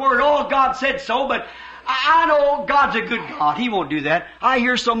of His Word. Oh, God said so, but I know God's a good God. He won't do that. I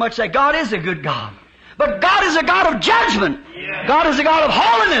hear so much that God is a good God. But God is a God of judgment. God is a God of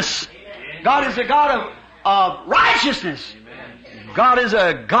holiness. God is a God of righteousness. God is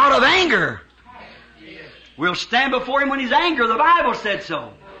a God of anger. We'll stand before Him when He's angry. The Bible said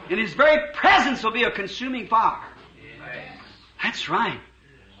so. In His very presence will be a consuming fire. That's right.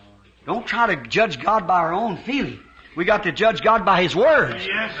 Don't try to judge God by our own feeling. We got to judge God by His words.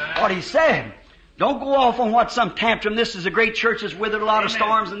 What He said. Don't go off on what some tantrum, this is a great church that's withered a lot of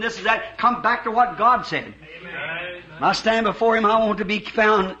storms and this is that. Come back to what God said. When I stand before Him, I want to be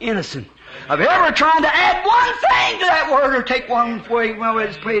found innocent of ever trying to add one thing to that word or take one way, well,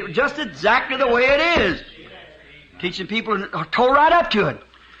 it's just exactly the way it is. Teaching people to toe right up to it.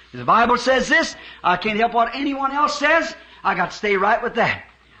 If the Bible says this, I can't help what anyone else says. I got to stay right with that.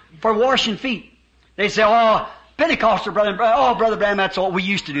 For washing feet. They say, oh, Pentecostal brother, oh, Brother Branham, that's all. We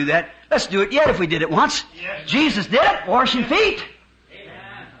used to do that. Let's do it yet if we did it once. Yes. Jesus did it, washing feet.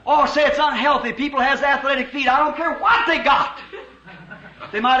 Amen. Oh, say it's unhealthy. People has athletic feet. I don't care what they got.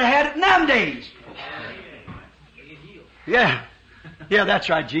 They might have had it in them days. Yeah. Yeah, that's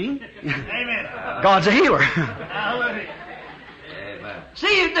right, Gene. Amen. God's a healer. Hallelujah.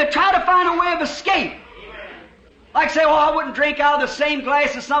 See, they try to find a way of escape. Like say, oh, I wouldn't drink out of the same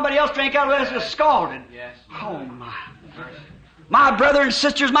glass as somebody else drank out of it, was scalded. Yes. Oh, my. My brother and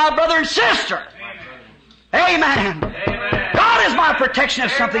sister's my brother and sister. Amen. Amen. God is my protection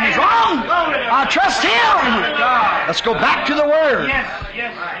if something is wrong. I trust Him. Let's go back to the Word. Yes,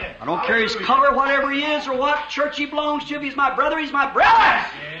 yes, yes. I don't care his color, whatever he is, or what church he belongs to. If he's my brother, he's my brother.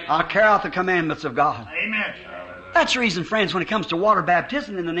 I'll carry out the commandments of God. Amen. That's the reason, friends, when it comes to water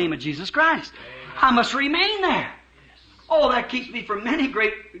baptism in the name of Jesus Christ, I must remain there. Oh, that keeps me from many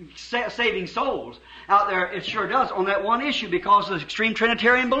great saving souls out there. It sure does on that one issue because of extreme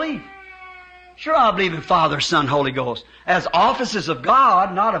Trinitarian belief. Sure, I believe in Father, Son, Holy Ghost as offices of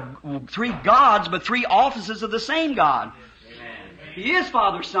God, not of three gods, but three offices of the same God. Amen. He is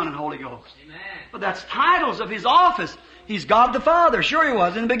Father, Son, and Holy Ghost. Amen. But that's titles of His office. He's God the Father. Sure He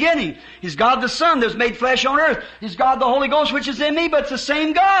was in the beginning. He's God the Son that was made flesh on earth. He's God the Holy Ghost which is in me, but it's the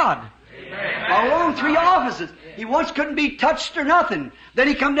same God. Amen. All along, three offices. He once couldn't be touched or nothing. Then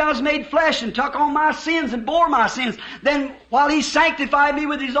He come down as made flesh and took on my sins and bore my sins. Then while He sanctified me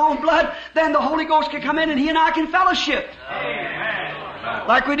with His own blood, then the Holy Ghost can come in and He and I can fellowship. Amen.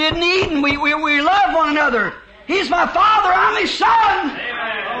 Like we did in Eden. We love one another. He's my Father, I'm His Son.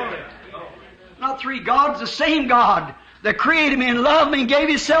 Amen. Not three gods, the same God that created me and loved me and gave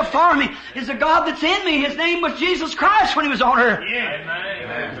Himself for me is a God that's in me. His name was Jesus Christ when He was on earth. Amen.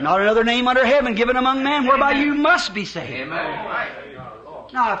 There's not another name under heaven given among men whereby you must be saved. Amen.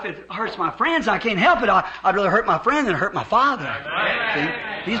 Now, if it hurts my friends, I can't help it. I'd rather hurt my friend than hurt my Father.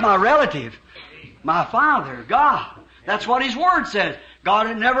 See? He's my relative. My Father, God. That's what His Word says. God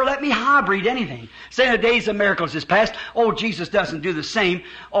had never let me hybrid anything. Say the days of miracles is past. Oh, Jesus doesn't do the same.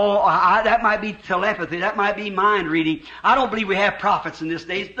 Oh, that might be telepathy. That might be mind reading. I don't believe we have prophets in this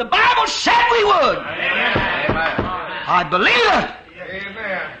days. The Bible said we would. Amen. I believe it.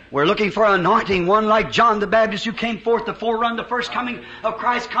 Amen. We're looking for an anointing, one like John the Baptist who came forth to forerun the first coming of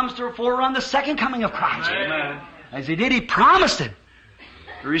Christ, comes to forerun the second coming of Christ. Amen. As He did, He promised it.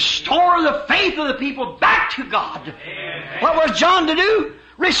 Restore the faith of the people back to God. Amen. What was John to do?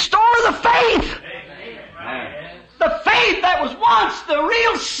 Restore the faith. Amen. The faith that was once the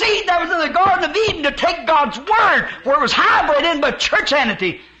real seed that was in the Garden of Eden to take God's Word where it was hybrid in by church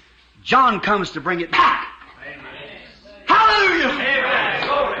entity. John comes to bring it back. Amen. Hallelujah.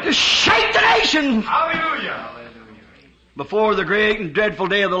 Amen. To shake the nation. Hallelujah. Before the great and dreadful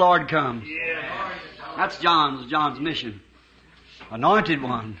day of the Lord comes. Yeah. That's John's mission. Anointed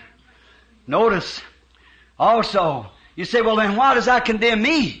one. Notice also, you say, well then why does that condemn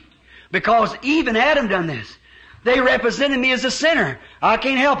me? Because Eve and Adam done this. They represented me as a sinner. I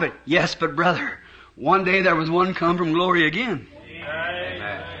can't help it. Yes, but brother, one day there was one come from glory again.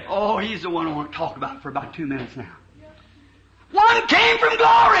 Amen. Oh, he's the one I want to talk about for about 2 minutes now. One came from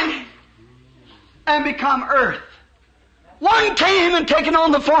glory and become earth. One came and taken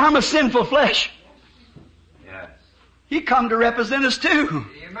on the form of sinful flesh. He come to represent us too.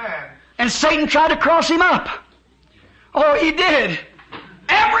 Amen. And Satan tried to cross Him up. Oh, he did.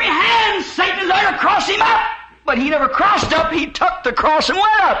 Every hand Satan is there to cross Him up. But He never crossed up. He took the cross and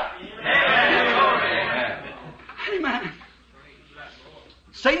went up. Amen. Amen.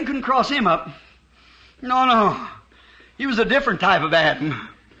 Satan couldn't cross Him up. No. He was a different type of Adam.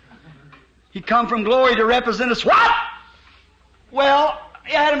 He come from glory to represent us. What? Well,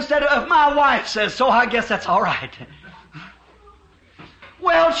 Adam said, if my wife says so, I guess that's all right.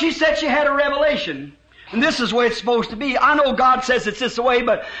 Well, she said she had a revelation. And this is the way it's supposed to be. I know God says it's this way,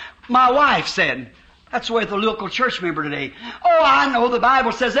 but my wife said. That's the way the local church member today. Oh, I know the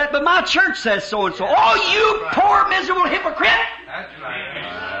Bible says that, but my church says so and so. Oh, you poor miserable hypocrite. That's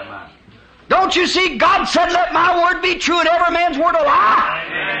right. Don't you see God said, let my word be true and every man's word a lie?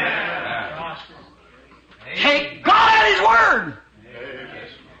 Amen. Take God at His word.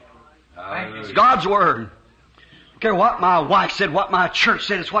 It's God's word. care what my wife said, what my church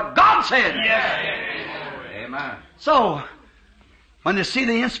said. It's what God said. Amen. So, when they see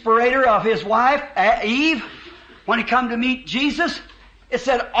the inspirator of his wife, Eve, when he come to meet Jesus, it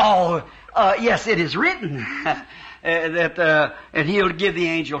said, yes, it is written that and he'll give the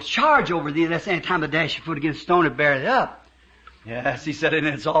angels charge over thee. That's any time to dash your foot against a stone and bear it up. Yes, he said, and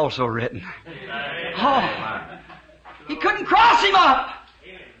it's also written. Oh, he couldn't cross him up.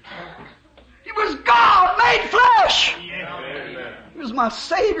 He was God made flesh. He was my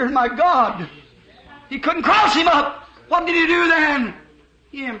Savior and my God. He couldn't cross him up. What did he do then?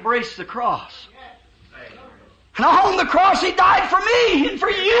 He embraced the cross. And on the cross he died for me and for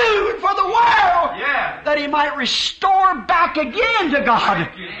you and for the world. That he might restore back again to God.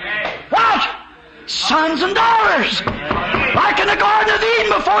 What? Sons and daughters. Like in the Garden of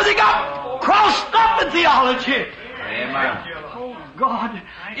Eden before they got crossed up in theology. Amen. Oh God,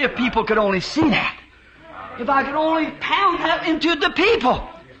 if people could only see that. If I could only pound that into the people.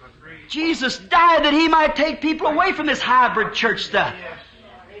 Jesus died that he might take people away from this hybrid church stuff.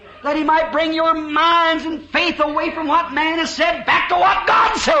 That he might bring your minds and faith away from what man has said back to what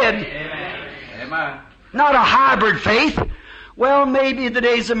God said. Amen. Not a hybrid faith. Well, maybe the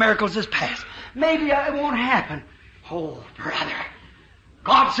days of miracles is past. Maybe it won't happen. Oh, brother.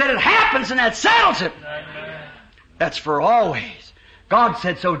 God said it happens and that settles it. That's for always. God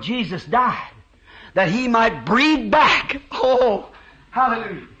said so. Jesus died that he might breed back. Oh,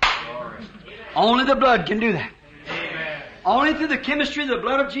 hallelujah. Only the blood can do that. Amen. Only through the chemistry of the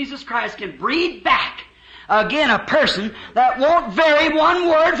blood of Jesus Christ can breed back again a person that won't vary one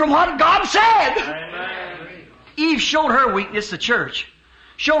word from what God said. Amen. Eve showed her weakness, the church.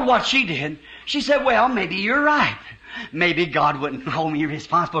 Showed what she did. She said, well, maybe you're right. Maybe God wouldn't hold me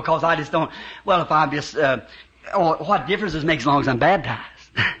responsible because I just don't, well, if I'm just, what difference does it make as long as I'm baptized?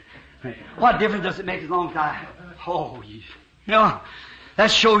 What difference does it make as long as that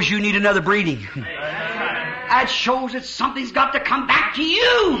shows you need another breeding. That shows that something's got to come back to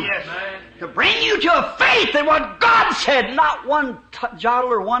you. To bring you to a faith in what God said. Not one jot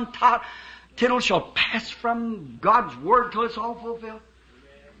or one tittle shall pass from God's word till it's all fulfilled.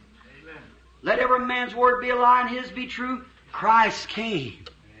 Let every man's word be a lie and his be true. Christ came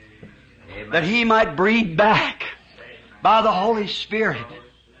that he might breed back by the Holy Spirit.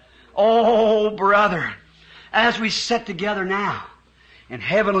 Oh, brother, as we sit together now in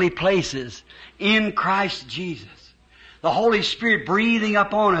heavenly places in Christ Jesus, the Holy Spirit breathing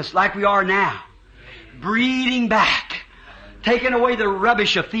upon us like we are now, breathing back, taking away the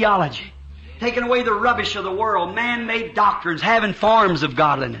rubbish of theology, taking away the rubbish of the world, man-made doctrines, having forms of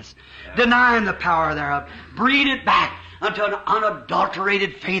godliness, denying the power thereof, breed it back unto an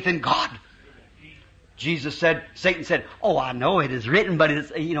unadulterated faith in God. Satan said, oh, I know it is written, but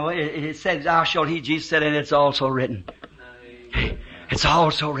it says, thou shalt heed. Jesus said, and it's also written. It's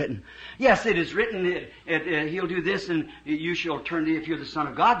also written. Yes, it is written. He'll do this, and you shall turn thee, if you're the Son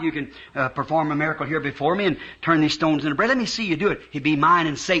of God, you can perform a miracle here before me and turn these stones into bread. Let me see you do it. He'd be mine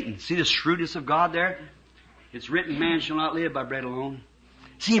and Satan. See the shrewdness of God there? It's written, man shall not live by bread alone.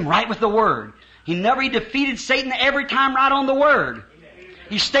 See him right with the Word. He defeated Satan every time right on the Word.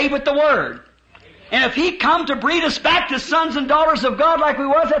 He stayed with the Word. And if he come to breed us back to sons and daughters of God like we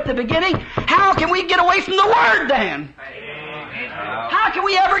was at the beginning, how can we get away from the Word then? How can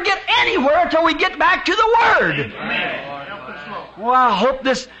we ever get anywhere until we get back to the Word? Well, I hope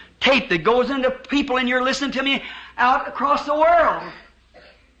this tape that goes into people and you're listening to me out across the world,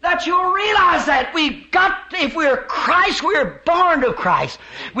 that you'll realize that if we're Christ, we're born of Christ.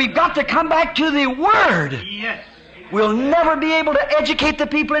 We've got to come back to the Word. We'll never be able to educate the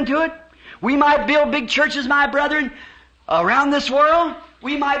people into it. We might build big churches, my brethren, around this world.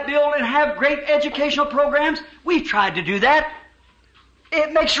 We might build and have great educational programs. We've tried to do that.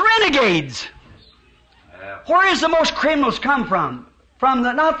 It makes renegades. Where is the most criminals come from? From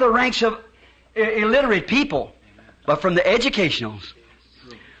not the ranks of illiterate people, but from the educationals.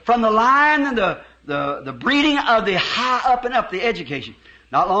 From the line and the breeding of the high up and up, the education.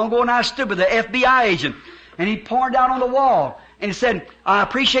 Not long ago, I stood with the FBI agent, and he pointed out on the wall, and he said, I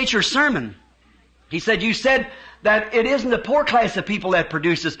appreciate your sermon. He said, you said that it isn't the poor class of people that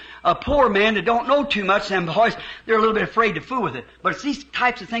produces a poor man that don't know too much, and boys, they're a little bit afraid to fool with it. But it's these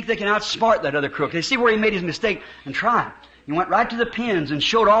types of things they can outsmart that other crook. They see where he made his mistake and try it. He went right to the pens and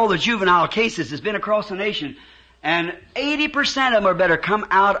showed all the juvenile cases that's been across the nation. And 80% of them are better come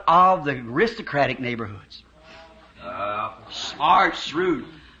out of the aristocratic neighborhoods. Smart, shrewd.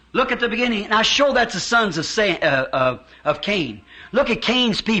 Look at the beginning, and I show that's the sons of Cain. Look at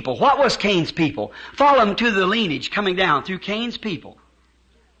Cain's people. What was Cain's people? Follow them to the lineage coming down through Cain's people.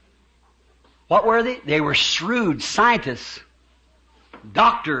 What were they? They were shrewd scientists,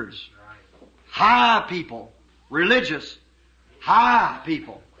 doctors, high people, religious, high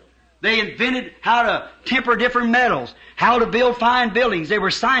people. They invented how to temper different metals, how to build fine buildings. They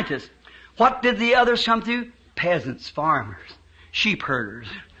were scientists. What did the others come through? Peasants, farmers, sheep herders,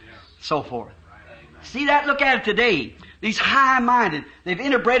 so forth. See that? Look at it today. These high-minded, they've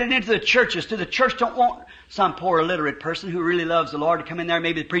interbred into the churches. To the church don't want some poor illiterate person who really loves the Lord to come in there.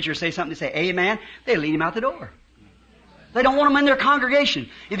 Maybe the preacher say something, they say, amen. They lead him out the door. They don't want him in their congregation.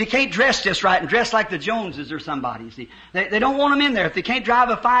 If he can't dress just right and dress like the Joneses or somebody, you see. They don't want him in there. If they can't drive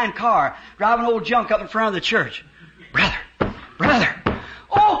a fine car, drive an old junk up in front of the church. Brother.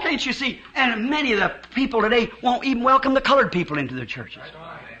 Oh, can't you see? And many of the people today won't even welcome the colored people into their churches.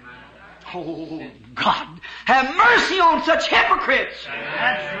 Oh, God, have mercy on such hypocrites.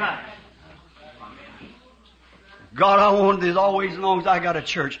 That's right. God, I want this always as long as I got a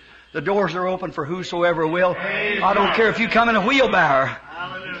church. The doors are open for whosoever will. I don't care if you come in a wheelbarrow.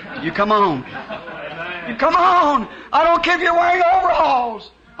 You come on. You come on. I don't care if you're wearing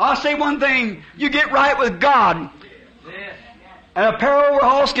overalls. I'll say one thing. You get right with God. And a pair of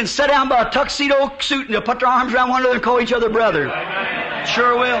overalls can sit down by a tuxedo suit and they'll put their arms around one another and call each other brother.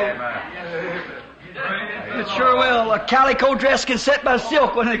 Sure will. It sure will. A calico dress can sit by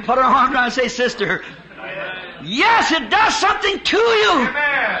silk when they put her arms around and say sister. Yes, it does something to you.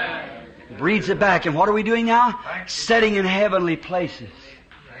 Breeds it back. And what are we doing now? Setting in heavenly places.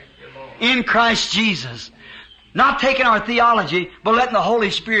 In Christ Jesus. Not taking our theology, but letting the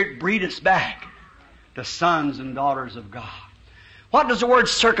Holy Spirit breed us back to sons and daughters of God. What does the word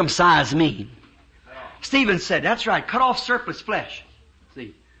circumcise mean? Stephen said, that's right, cut off surplus flesh.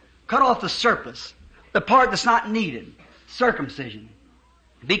 See, cut off the surplus, the part that's not needed. Circumcision.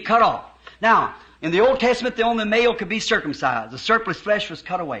 Be cut off. Now, in the Old Testament, the only male could be circumcised. The surplus flesh was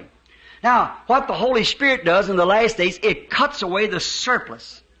cut away. Now, what the Holy Spirit does in the last days, it cuts away the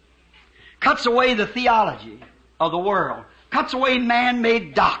surplus. Cuts away the theology of the world. Cuts away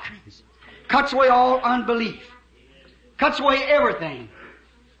man-made doctrines. Cuts away all unbelief. Cuts away everything.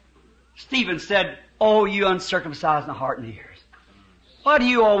 Stephen said, oh, you uncircumcised in the heart and ears. Why do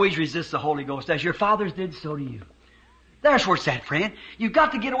you always resist the Holy Ghost? As your fathers did, so do you. There's where it's at, friend. You've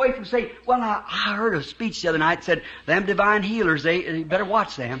got to get away from saying, well, I heard a speech the other night that said, them divine healers, you better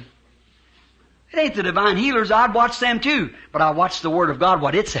watch them. It ain't the divine healers, I'd watch them too. But I watch the Word of God,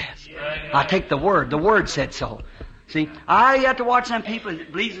 what it says. I take the Word. The Word said so. See, I have to watch them people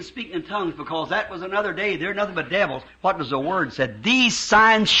that believes in speaking in tongues because that was another day. They're nothing but devils. What does the Word say? These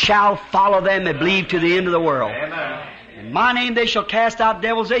signs shall follow them that believe to the end of the world. Amen. In my name they shall cast out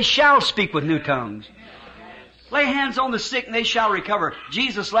devils. They shall speak with new tongues. Lay hands on the sick and they shall recover.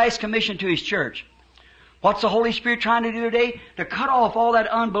 Jesus' last commission to His church. What's the Holy Spirit trying to do today? To cut off all that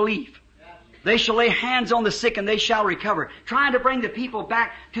unbelief. They shall lay hands on the sick and they shall recover. Trying to bring the people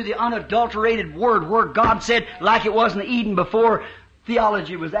back to the unadulterated Word where God said, like it was in Eden before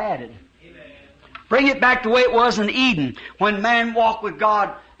theology was added. Bring it back the way it was in Eden when man walked with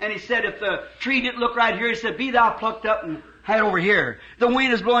God and He said, if the tree didn't look right here, He said, be thou plucked up and head over here. The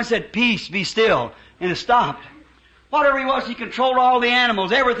wind is blowing, said, peace, be still. And it stopped. Whatever He was, He controlled all the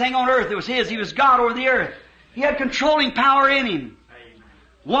animals, everything on earth. It was His. He was God over the earth. He had controlling power in Him.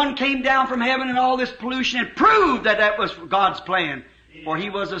 One came down from heaven in all this pollution and proved that that was God's plan. For He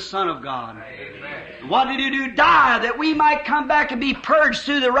was the Son of God. Amen. What did He do? Die, that we might come back and be purged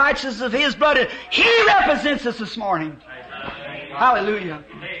through the righteousness of His blood. And He represents us this morning. Amen. Hallelujah.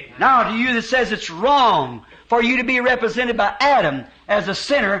 Amen. Now to you that says it's wrong for you to be represented by Adam as a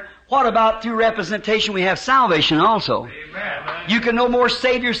sinner, what about through representation we have salvation also? Amen. You can no more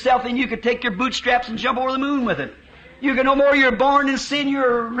save yourself than you could take your bootstraps and jump over the moon with it. You can no more you're born in sin,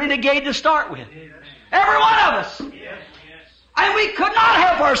 you're a renegade to start with. Every one of us. And we could not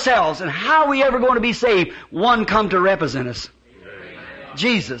help ourselves. And how are we ever going to be saved? One come to represent us.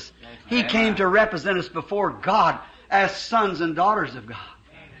 Jesus. He came to represent us before God as sons and daughters of God.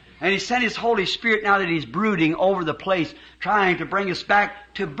 And He sent His Holy Spirit now that He's brooding over the place, trying to bring us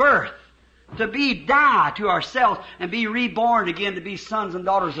back to birth. To die to ourselves and be reborn again to be sons and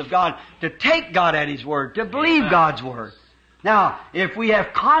daughters of God. To take God at His Word. To believe God's Word. Now, if we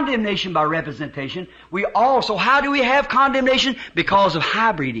have condemnation by representation, we also, how do we have condemnation? Because of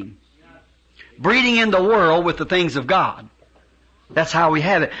high breeding. Breeding in the world with the things of God. That's how we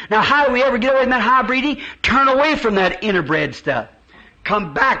have it. Now, how do we ever get away from that high breeding? Turn away from that interbred stuff.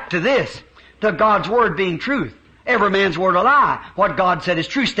 Come back to this. To God's Word being truth. Every man's word a lie. What God said is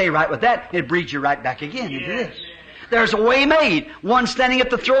true. Stay right with that. It breeds you right back again into this. There's a way made. One standing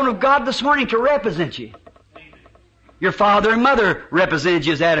at the throne of God this morning to represent you. Your father and mother represented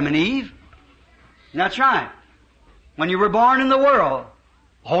you as Adam and Eve. That's right. When you were born in the world,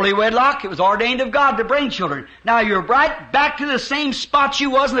 holy wedlock, it was ordained of God to bring children. Now you're right back to the same spot you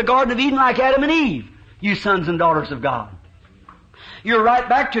was in the Garden of Eden like Adam and Eve, you sons and daughters of God. You're right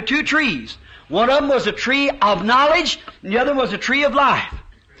back to two trees. One of them was a tree of knowledge, and the other was a tree of life.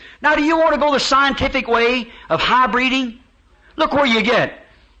 Now do you want to go the scientific way of hybriding? Look where you get.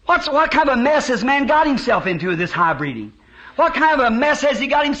 What kind of a mess has man got himself into with this hybriding? What kind of a mess has he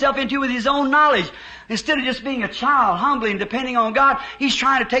got himself into with his own knowledge? Instead of just being a child, humbly and depending on God, he's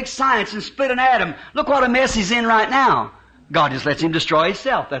trying to take science and split an atom. Look what a mess he's in right now. God just lets him destroy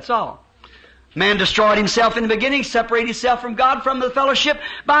himself, that's all. Man destroyed himself in the beginning, separated himself from God, from the fellowship,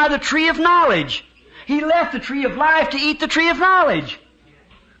 by the tree of knowledge. He left the tree of life to eat the tree of knowledge.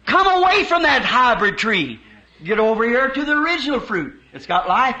 Come away from that hybrid tree. Get over here to the original fruit. It's got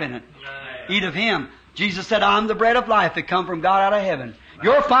life in it. Eat of Him. Jesus said, I'm the bread of life that come from God out of heaven.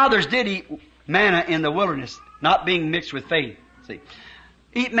 Your fathers did eat manna in the wilderness, not being mixed with faith. See,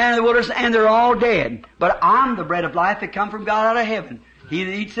 eat manna in the wilderness and they're all dead. But I'm the bread of life that come from God out of heaven. He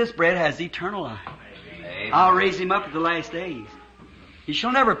that eats this bread has eternal life. Amen. I'll raise him up at the last days. He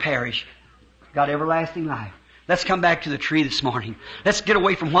shall never perish. Got everlasting life. Let's come back to the tree this morning. Let's get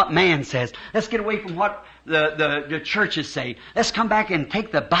away from what man says. Let's get away from what the churches say. Let's come back and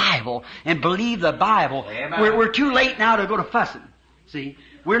take the Bible and believe the Bible. We're too late now to go to fussing. See,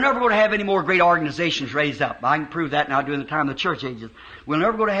 we're never going to have any more great organizations raised up. I can prove that now during the time of the church ages. We're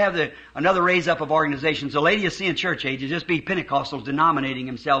never going to have another raise up of organizations. The Laodicean church ages just be Pentecostals denominating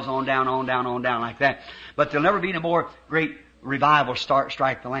themselves on down like that. But there'll never be no more great revival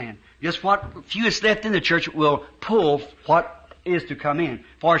strike the land. Just what few is left in the church will pull what is to come in.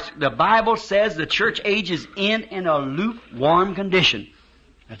 For the Bible says the church age is in a lukewarm condition.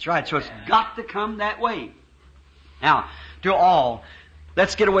 That's right. So it's got to come that way. Now, to all,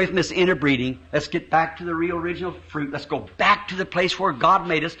 let's get away from this interbreeding. Let's get back to the real original fruit. Let's go back to the place where God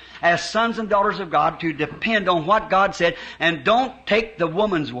made us as sons and daughters of God to depend on what God said, and don't take the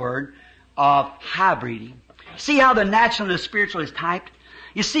woman's word of hybriding. See how the natural and the spiritual is typed?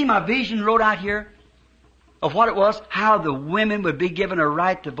 You see my vision wrote out here of what it was, how the women would be given a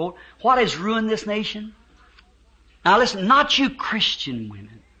right to vote. What has ruined this nation? Now listen, not you Christian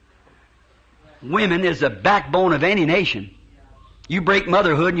women. Women is the backbone of any nation. You break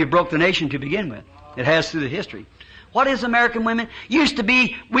motherhood and you broke the nation to begin with. It has through the history. What is American women? Used to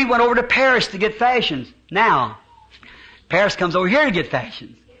be, we went over to Paris to get fashions. Now, Paris comes over here to get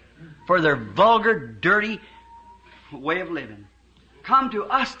fashions for their vulgar, dirty way of living. Come to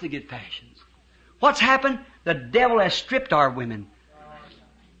us to get fashions. What's happened? The devil has stripped our women.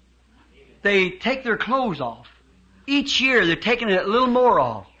 They take their clothes off. Each year they're taking a little more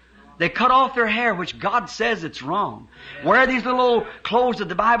off. They cut off their hair, which God says it's wrong. Wear these little old clothes that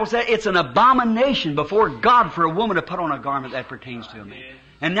the Bible says it's an abomination before God for a woman to put on a garment that pertains to a man.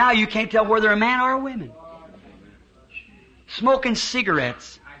 And now you can't tell whether a man or a woman. Smoking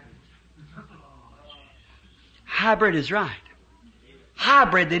cigarettes. Hybrid is right.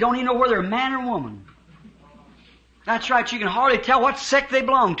 Hybrid, they don't even know whether they're a man or woman. That's right, you can hardly tell what sect they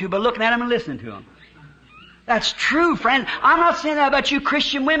belong to by looking at them and listening to them. That's true, friend. I'm not saying that about you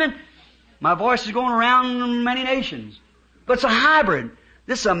Christian women. My voice is going around many nations. But it's a hybrid.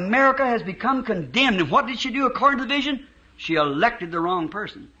 This America has become condemned. And what did she do according to the vision? She elected the wrong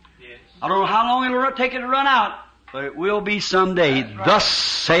person. Yes. I don't know how long it'll take it to run out, but it will be someday. Right. Thus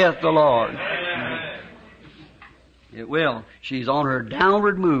saith the Lord. Amen. It will. She's on her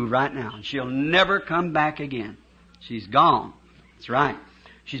downward move right now. She'll never come back again. She's gone. That's right.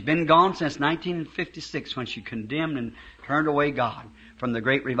 She's been gone since 1956 when she condemned and turned away God from the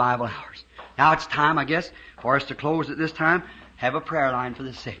great revival hours. Now it's time, I guess, for us to close at this time, have a prayer line for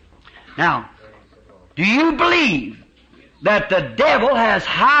the sick. Now, do you believe that the devil has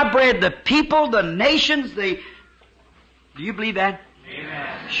hybrid the people, the nations, do you believe that?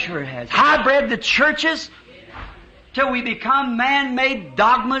 Amen. Sure it has. Hybrid the churches till we become man-made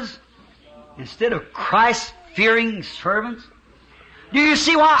dogmas instead of Christ-fearing servants? Do you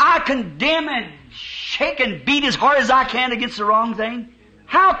see why I condemn and shake and beat as hard as I can against the wrong thing?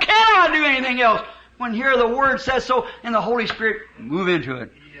 How can I do anything else when here the Word says so and the Holy Spirit move into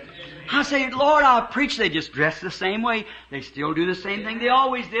it? I say, Lord, I'll preach. They just dress the same way. They still do the same thing they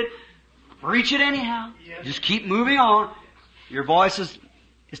always did. Preach it anyhow. Just keep moving on. Your voice is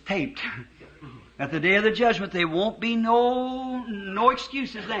taped. At the day of the judgment, there won't be no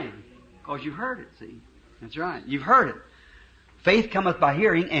excuses then. Because you've heard it, see. That's right. You've heard it. Faith cometh by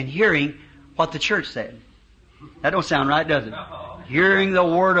hearing, and hearing what the church said. That don't sound right, does it? Hearing the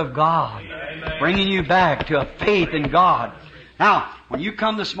Word of God. Bringing you back to a faith in God. Now, when you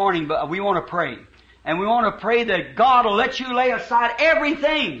come this morning, we want to pray. And we want to pray that God will let you lay aside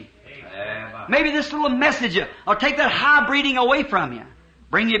everything. Amen. Maybe this little message will take that high breeding away from you.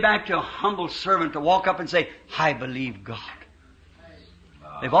 Bring you back to a humble servant to walk up and say, I believe God.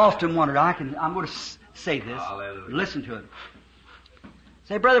 They've often wondered, I'm going to say this. Hallelujah. Listen to it.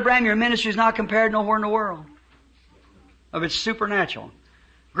 Say, Brother Branham, your ministry is not compared nowhere in the world. Of it's supernatural.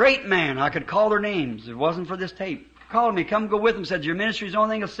 Great man, I could call their names. If it wasn't for this tape. Called me, come go with them, said, your ministry is the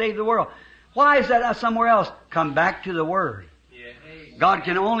only thing that'll save the world. Why is that not somewhere else? Come back to the Word. God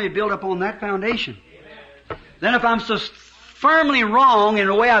can only build upon that foundation. Then if I'm so firmly wrong in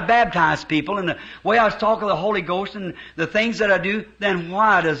the way I baptize people and the way I talk of the Holy Ghost and the things that I do, then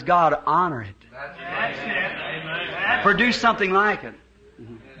why does God honor it? That's it. Amen. Produce something like it.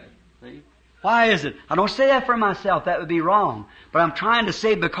 See? Why is it? I don't say that for myself. That would be wrong. But I'm trying to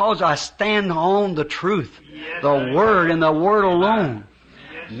say because I stand on the truth, the Word and the Word alone.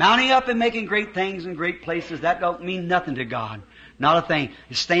 Mounting up and making great things in great places, that don't mean nothing to God. Not a thing.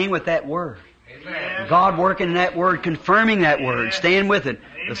 It's staying with that Word. Amen. God working in that Word, confirming that Word, staying with it.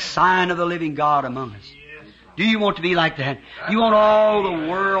 The sign of the living God among us. Do you want to be like that? You want all the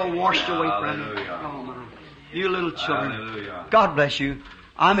world washed away from you? Oh my. You little children. Hallelujah. God bless you.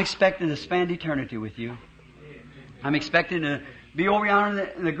 I'm expecting to spend eternity with you. I'm expecting to be over yonder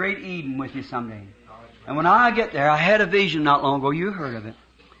in the great Eden with you someday. And when I get there, I had a vision not long ago. You heard of it.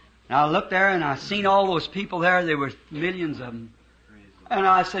 And I looked there and I seen all those people there. There were millions of them. And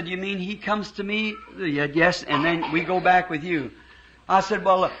I said, you mean He comes to me? Yes, and then we go back with you. I said,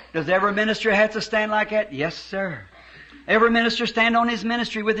 well, does every minister have to stand like that? Yes, sir. Every minister stand on his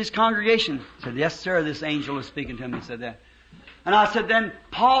ministry with his congregation? I said, yes, sir. This angel is speaking to me. He said that. And I said, then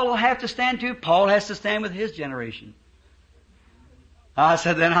Paul will have to stand too. Paul has to stand with his generation. I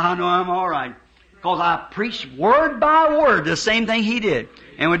said, then I know I'm all right. Because I preached word by word the same thing he did.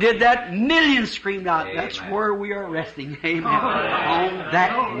 And we did that, millions screamed out. Amen. That's where we are resting. Amen. On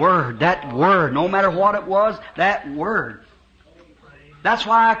that word. No matter what it was, that word. That's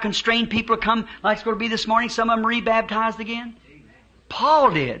why I constrained people to come, like it's going to be this morning, some of them rebaptized again.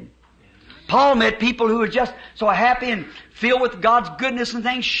 Paul did. Paul met people who were just so happy and filled with God's goodness and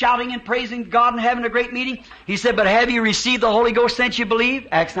things, shouting and praising God and having a great meeting. He said, but have you received the Holy Ghost since you believe?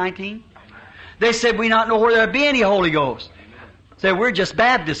 Acts 19. They said, we not know where there be any Holy Ghost. Said, we're just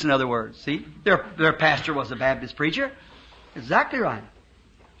Baptists, in other words. See, their pastor was a Baptist preacher. Exactly right.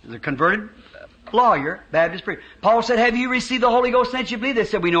 He was a converted lawyer, Baptist preacher. Paul said, have you received the Holy Ghost since you believe? They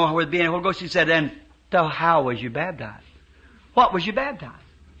said, we know where there be any Holy Ghost. He said, then, how was you baptized? What was you baptized?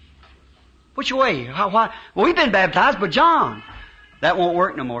 Which way? How? Why? Well, we've been baptized by John. That won't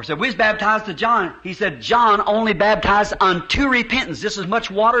work no more. So we was baptized to John. He said, John only baptized unto repentance. This is as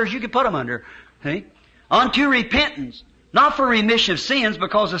much water as you could put them under. See? Unto repentance. Not for remission of sins,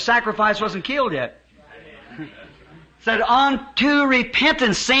 because the sacrifice wasn't killed yet. Said, unto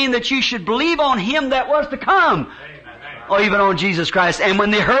repentance, saying that you should believe on Him that was to come. Or even on Jesus Christ. And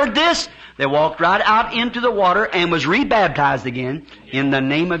when they heard this, they walked right out into the water and was rebaptized again in the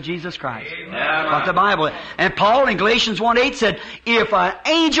name of Jesus Christ. That's what the Bible. And Paul in Galatians 1:8 said, if an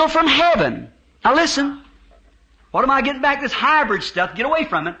angel from heaven, now listen, what am I getting back this hybrid stuff? Get away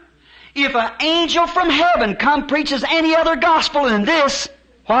from it. If an angel from heaven come preaches any other gospel than this,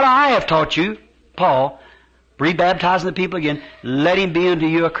 what I have taught you, Paul, rebaptizing the people again, let him be unto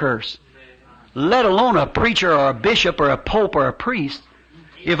you a curse. Let alone a preacher or a bishop or a pope or a priest.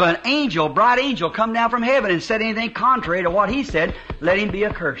 If an angel, bright angel, come down from heaven and said anything contrary to what he said, let him be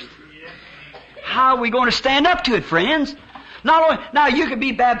accursed. How are we going to stand up to it, friends? Not only, now you can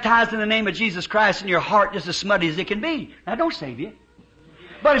be baptized in the name of Jesus Christ and your heart just as smutty as it can be. That don't save you.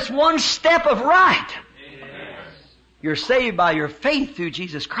 But it's one step of right. You're saved by your faith through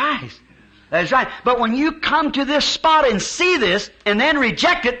Jesus Christ. That's right. But when you come to this spot and see this and then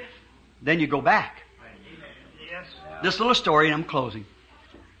reject it, then you go back. This little story, and I'm closing.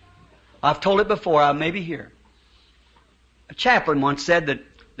 I've told it before, I may be here. A chaplain once said that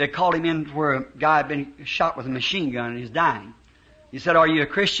they called him in where a guy had been shot with a machine gun and he's dying. He said, are you a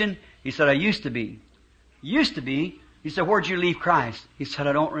Christian? He said, I used to be. Used to be? He said, where'd you leave Christ? He said,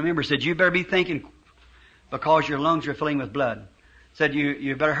 I don't remember. He said, you better be thinking because your lungs are filling with blood. He said,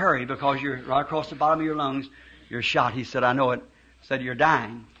 you better hurry because you're right across the bottom of your lungs. You're shot. He said, I know it. He said, you're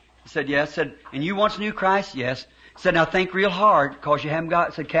dying. He said, yes. He said, and you once knew Christ? Yes. He said, now think real hard because you haven't got,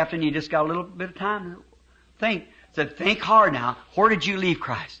 he said, Captain, you just got a little bit of time to think. He said, think hard now. Where did you leave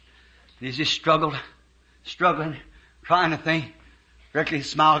Christ? And he just struggling, trying to think. Directly a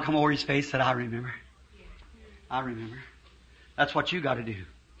smile come over his face, said, I remember. I remember. That's what you got to do.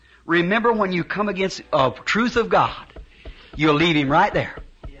 Remember when you come against a truth of God, you'll leave Him right there.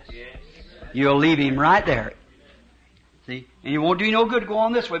 You'll leave him right there. See? And you won't do you no good to go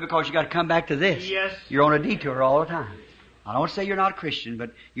on this way because you got to come back to this. Yes. You're on a detour all the time. I don't say you're not a Christian,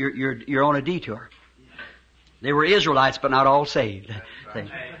 but you're on a detour. They were Israelites, but not all saved.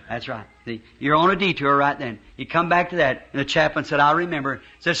 See? That's right. See? You're on a detour right then. You come back to that, and the chaplain said, I remember.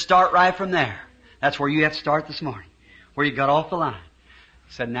 Said, start right from there. That's where you have to start this morning, where you got off the line.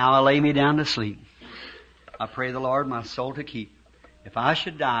 Said, now I lay me down to sleep. I pray the Lord my soul to keep. If I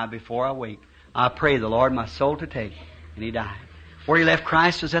should die before I wake, I pray the Lord my soul to take. And he died. Where he left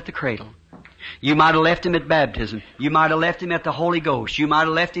Christ was at the cradle. You might have left him at baptism. You might have left him at the Holy Ghost. You might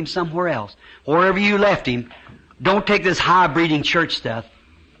have left him somewhere else. Wherever you left him, don't take this high-breeding church stuff.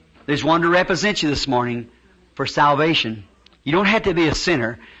 There's one to represent you this morning for salvation. You don't have to be a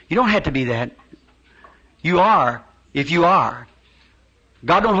sinner. You don't have to be that. You are, if you are.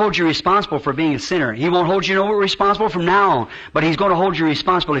 God don't hold you responsible for being a sinner. He won't hold you responsible from now on. But He's going to hold you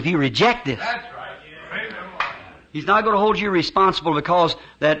responsible if you reject this. That's right. He's not going to hold you responsible because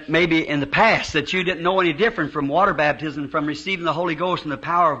that maybe in the past that you didn't know any different from water baptism, from receiving the Holy Ghost and the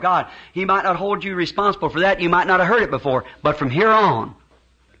power of God. He might not hold you responsible for that. You might not have heard it before. But from here on,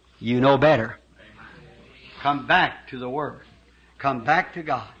 you know better. Come back to the Word. Come back to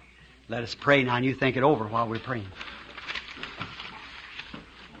God. Let us pray now, and you think it over while we're praying.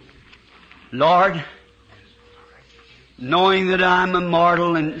 Lord, knowing that I'm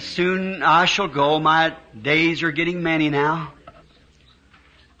immortal and soon I shall go, my days are getting many now.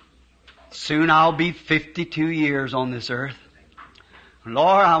 Soon I'll be 52 years on this earth.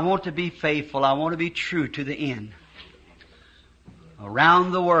 Lord, I want to be faithful. I want to be true to the end.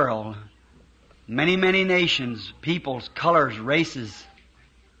 Around the world, many, many nations, peoples, colors, races,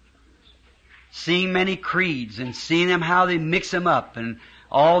 seeing many creeds and seeing them how they mix them up and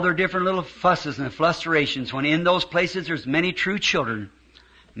all their different little fusses and fluctuations, when in those places there's many true children,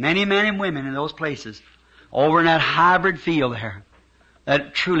 many men and women in those places, over in that hybrid field there,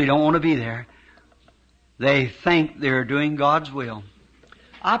 that truly don't want to be there. They think they're doing God's will.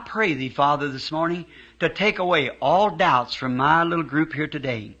 I pray Thee, Father, this morning to take away all doubts from my little group here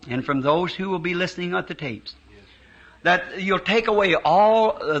today and from those who will be listening at the tapes. That You'll take away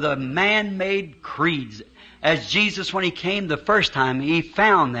all the man-made creeds. As Jesus, when He came the first time, He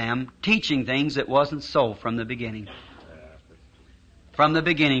found them teaching things that wasn't so from the beginning. From the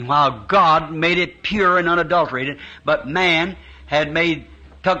beginning, while God made it pure and unadulterated, but man had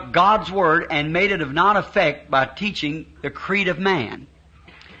took God's Word and made it of non effect by teaching the creed of man.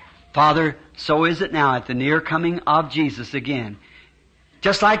 Father, so is it now at the near coming of Jesus again.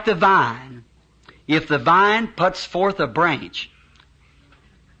 Just like the vine. If the vine puts forth a branch,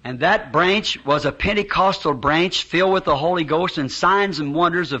 and that branch was a Pentecostal branch filled with the Holy Ghost, and signs and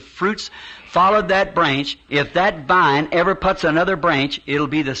wonders of fruits followed that branch. If that vine ever puts another branch, it'll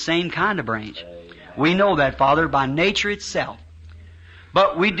be the same kind of branch. We know that, Father, by nature itself.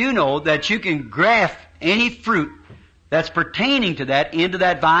 But we do know that you can graft any fruit that's pertaining to that into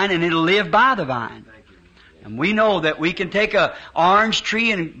that vine, and it'll live by the vine. And we know that we can take an orange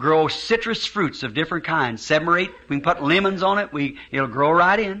tree and grow citrus fruits of different kinds. 7 or 8, we can put lemons on it. It'll grow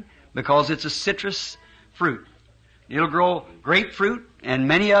right in because it's a citrus fruit. It'll grow grapefruit and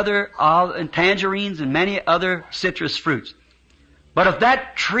many other, and tangerines and many other citrus fruits. But if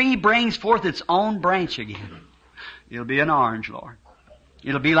that tree brings forth its own branch again, it'll be an orange, Lord.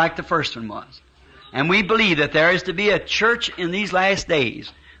 It'll be like the first one was. And we believe that there is to be a church in these last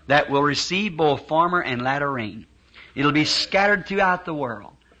days that will receive both former and latter rain. It'll be scattered throughout the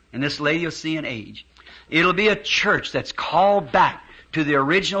world in this Laodicean age. It'll be a church that's called back to the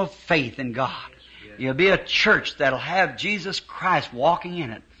original faith in God. It'll be a church that'll have Jesus Christ walking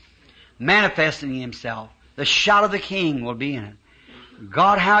in it, manifesting Himself. The shout of the King will be in it.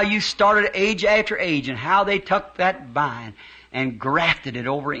 God, how You started age after age and how they took that vine and grafted it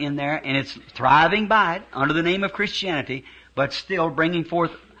over in there, and it's thriving by it under the name of Christianity, but still bringing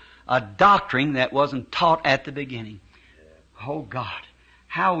forth a doctrine that wasn't taught at the beginning. Oh God,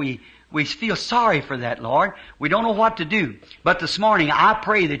 how we feel sorry for that, Lord. We don't know what to do. But this morning I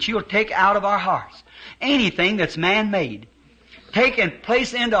pray that You'll take out of our hearts anything that's man-made. Take and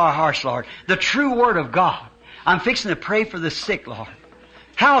place into our hearts, Lord, the true Word of God. I'm fixing to pray for the sick, Lord.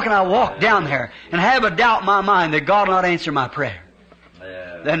 How can I walk down there and have a doubt in my mind that God will not answer my prayer?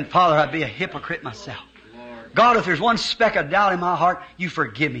 Then, Father, I'd be a hypocrite myself. God, if there's one speck of doubt in my heart, You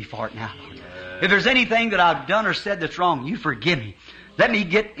forgive me for it now, Lord. If there's anything that I've done or said that's wrong, You forgive me. Let me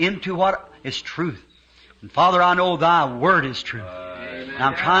get into what is truth. And Father, I know Thy Word is truth. And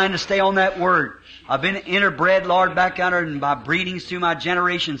I'm trying to stay on that Word. I've been interbred, Lord, back under and by breedings through my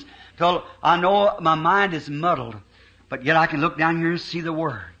generations till I know my mind is muddled. But yet I can look down here and see the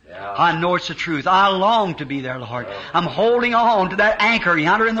Word. I know it's the truth. I long to be there, Lord. I'm holding on to that anchor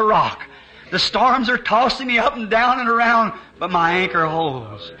yonder in the rock. The storms are tossing me up and down and around, but my anchor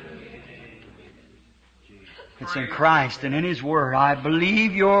holds. It's in Christ and in His Word. I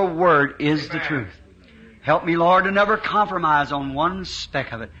believe Your Word is the truth. Help me, Lord, to never compromise on one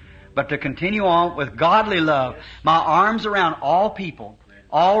speck of it, but to continue on with godly love, my arms around all people,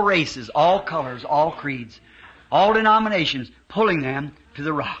 all races, all colors, all creeds, all denominations, pulling them to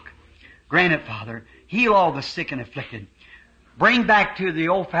the rock. Grant it, Father. Heal all the sick and afflicted. Bring back to the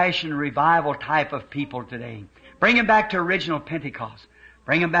old-fashioned revival type of people today. Bring them back to original Pentecost.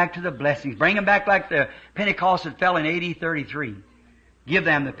 Bring them back to the blessings. Bring them back like the Pentecost that fell in AD 33. Give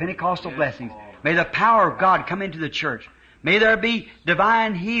them the Pentecostal blessings. May the power of God come into the church. May there be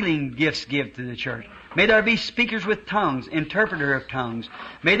divine healing gifts given to the church. May there be speakers with tongues, interpreter of tongues.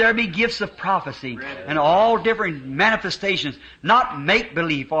 May there be gifts of prophecy and all different manifestations, not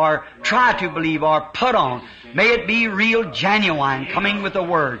make-believe or try to believe or put on. May it be real, genuine, coming with the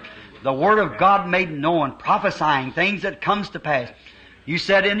Word. The Word of God made known, prophesying things that comes to pass. You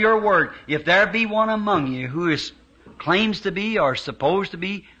said in Your Word, if there be one among you who claims to be or supposed to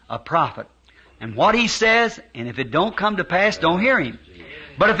be a prophet, and what he says, and if it don't come to pass, don't hear him.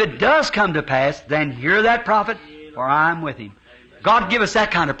 But if it does come to pass, then hear that prophet, for I'm with him. God, give us that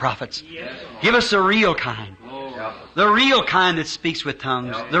kind of prophets. Give us the real kind. The real kind that speaks with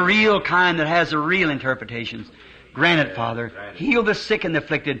tongues. The real kind that has the real interpretations. Grant it, Father. Heal the sick and the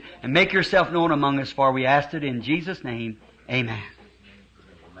afflicted, and make Yourself known among us, for we ask it in Jesus' name. Amen.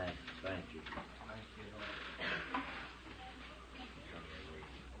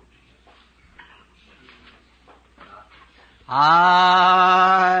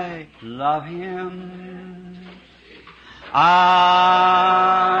 I love Him. I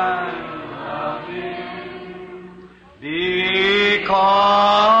love Him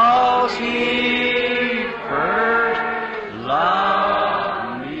because He first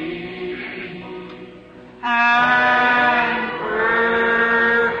loved me and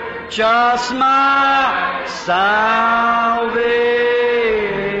purchased my salvation.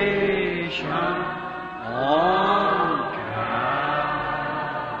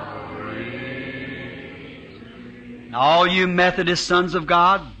 All you Methodist sons of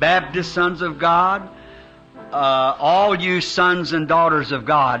God, Baptist sons of God, all you sons and daughters of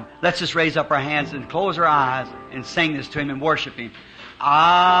God, let's just raise up our hands and close our eyes and sing this to Him and worship Him. I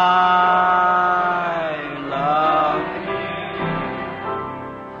love Him.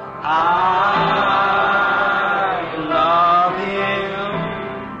 I love Him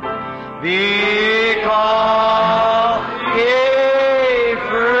because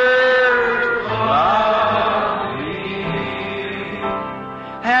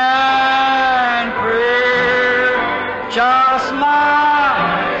just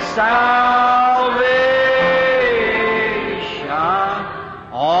my salvation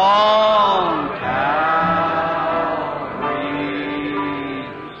on Calvary's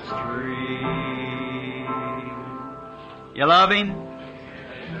tree. You love Him?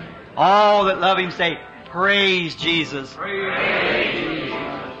 All that love Him say, praise Jesus. Praise Jesus.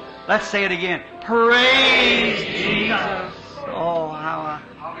 Let's say it again. Praise Jesus. Oh, how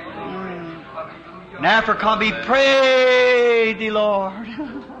and after can be pray thee, Lord.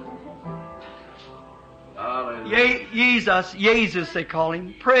 Jesus, they call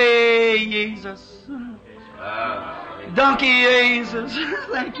Him. Pray, Jesus. Donkey Jesus.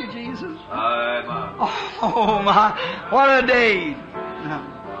 Thank you, Jesus. Oh, my. What a day.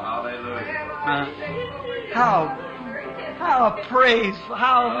 How praise,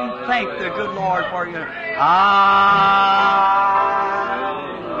 how we thank the good Lord for you.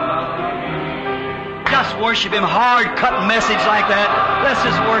 Just worship Him. Hard-cut message like that. Let's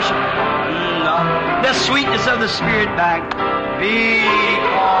just worship the sweetness of the Spirit back.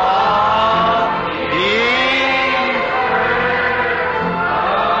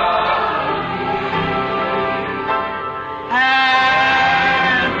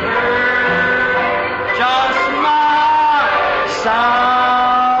 And just my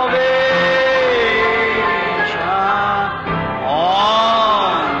salvation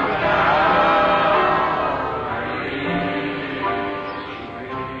on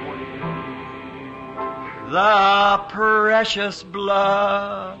the precious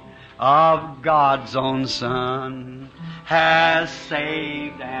blood of God's own Son has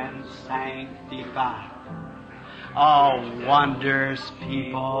saved and sanctified a wondrous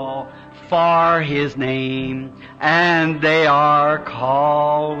people for His name, and they are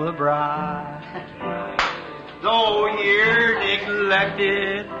called the bride. Though here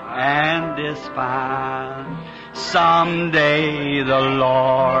neglected and despised. Someday the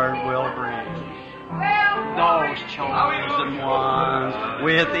Lord will bring those chosen ones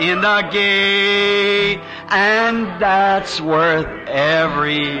within the gate, and that's worth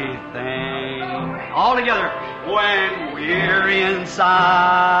everything. All together. When we're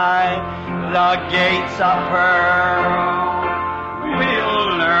inside the gates of pearl,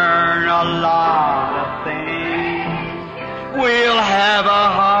 we'll learn a lot of things. We'll have a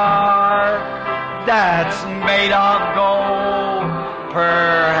heart that's made of gold,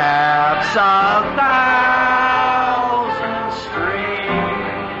 perhaps 1,000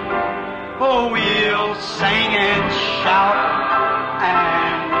 strings. Oh, we'll sing and shout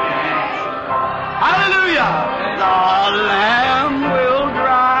and dance. Hallelujah! The Lamb will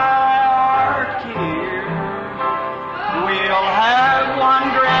dry our tears. We'll have one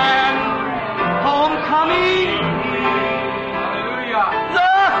grand homecoming. Hallelujah!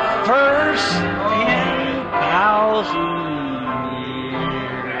 The first 10,000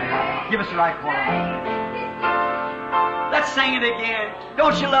 years. Give us the right chord. Let's sing it again.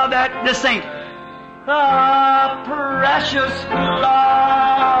 Don't you love that? Just sing. The precious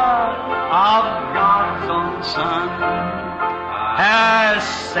blood of God's own Son has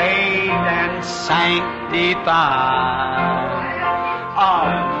saved and sanctified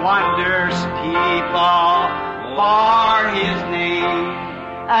a wondrous people for His name,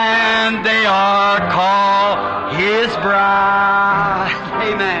 and they are called His bride.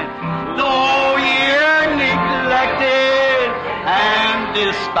 Amen. Though you're neglected and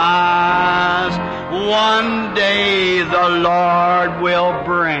despised, one day the Lord will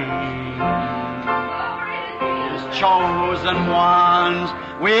bring His chosen ones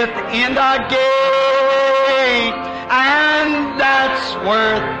within the gate, and that's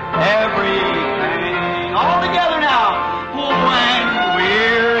worth everything. All together now. When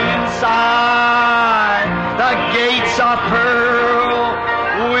we're inside the gates of pearl,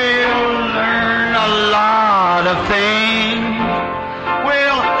 we'll learn a lot of things.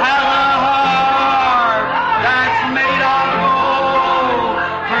 We'll have a heart that's made of gold,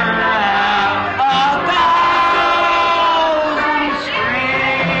 perhaps 1,000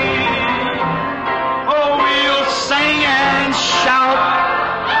 strings. Oh, we'll sing and shout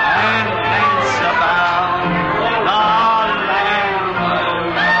and dance about the Lamb.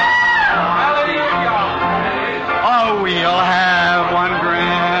 Hallelujah. Oh, we'll have one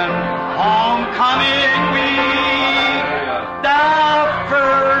grand homecoming week, the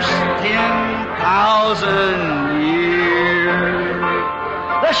first 10,000 years.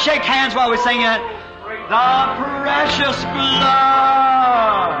 Let's shake hands while we sing it. The precious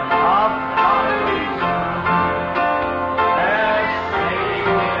blood of God's Son has saved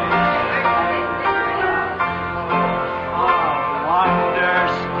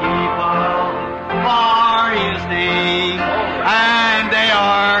wonders people for His name, and they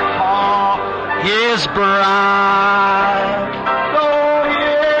are called His bride. Though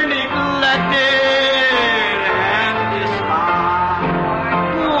you're neglected and despised,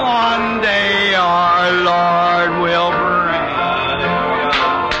 one day our Lord will bring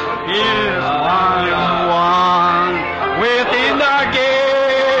His one within the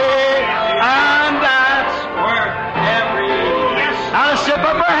gate, and that's worth everything. Now let's slip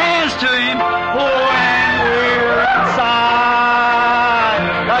up our hands to Him when we're inside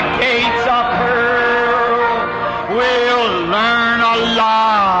the gates of pearl. We'll learn a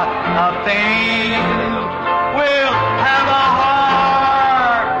lot of things. We'll have a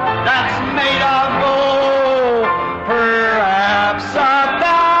heart that's made of gold, perhaps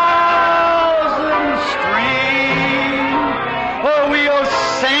 1,000 strings. Oh, we'll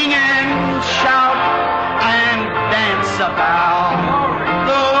sing and shout and dance about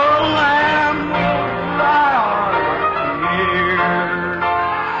the Lamb right here.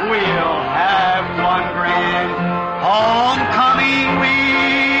 We'll have one grand homecoming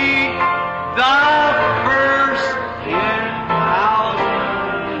week, the first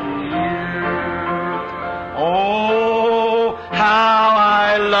 10,000 years. Oh, how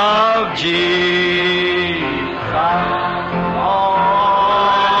I love Jesus.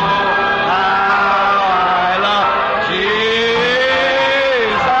 Oh, how I love Jesus.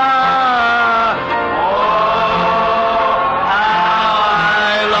 Oh, how I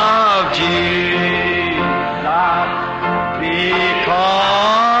love Jesus,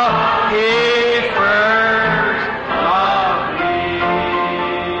 because He first loved me.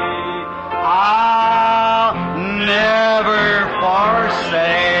 I'll never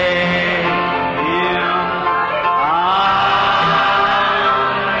forsake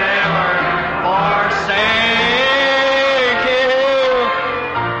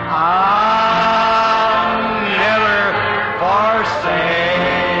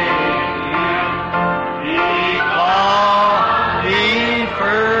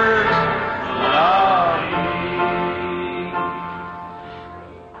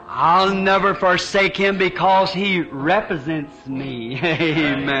I'll never forsake Him because He represents me.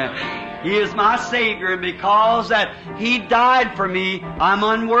 Amen. He is my Savior, and because that He died for me, I'm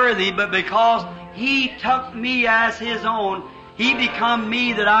unworthy, but because He took me as His own, He become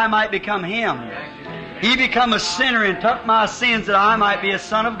me that I might become Him. He become a sinner and took my sins that I might be a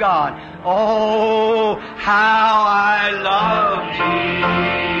son of God. Oh, how I love Jesus.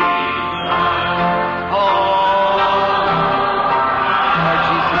 Oh, Lord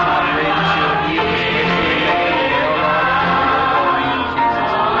Jesus, I pray that You'll heal us, especially make them well, Lord, in Jesus'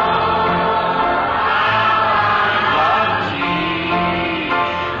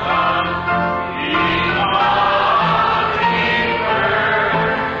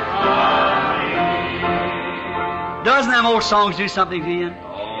 name. Doesn't them old songs do something to you?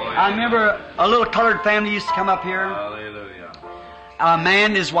 I remember a little colored family used to come up here. Hallelujah. A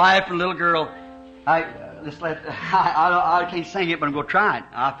man and his wife and a little girl. I can't sing it, but I'm going to try it.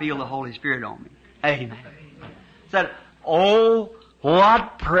 I feel the Holy Spirit on me. Amen. Said, oh,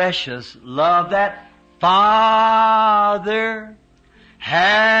 what precious love that Father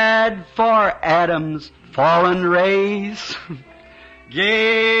had for Adam's fallen race.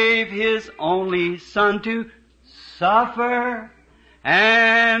 Gave His only Son to suffer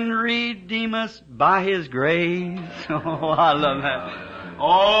and redeem us by His grace. Oh, I love that.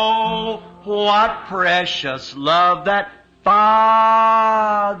 Oh, what precious love that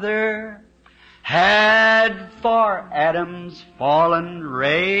Father had for Adam's fallen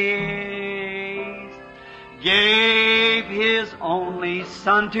race. Gave His only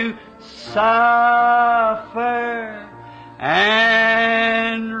Son to suffer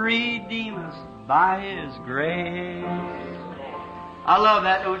and redeem us by His grace. I love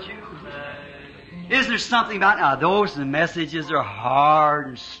that, don't you? Isn't there something about those messages are hard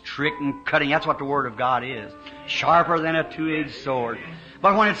and strict and cutting. That's what the Word of God is. Sharper than a two-edged sword.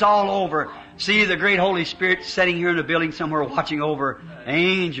 But when it's all over, see the great Holy Spirit sitting here in a building somewhere watching over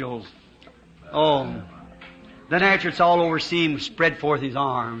angels. Oh, then after it's all over, see Him spread forth His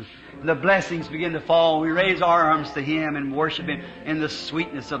arms. The blessings begin to fall. We raise our arms to Him and worship Him in the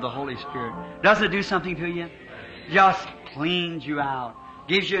sweetness of the Holy Spirit. Doesn't it do something to you? Just cleans you out.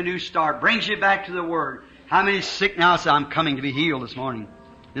 Gives you a new start. Brings you back to the Word. How many sick now say, I'm coming to be healed this morning?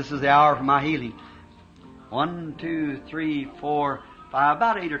 This is the hour for my healing. 1, 2, 3, 4, 5,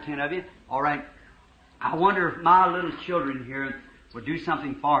 about 8 or 10 of you. All right. I wonder if my little children here would do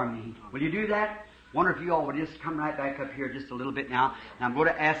something for me. Will you do that? Wonder if you all would just come right back up here just a little bit now. And I'm going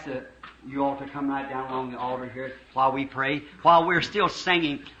to ask you all to come right down along the altar here while we pray. While we're still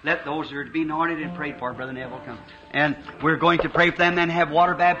singing, let those who are to be anointed and prayed for, Brother Neville, come. And we're going to pray for them, then have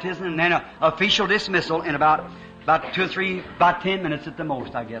water baptism, and then an official dismissal in about 2 or 3, about 10 minutes at the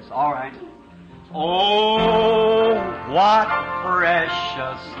most, I guess. All right. Oh, what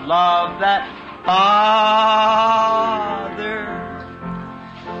precious love that Father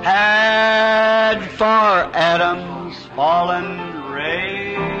had for Adam's fallen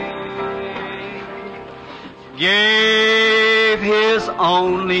race. Gave His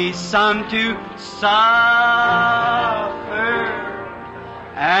only Son to suffer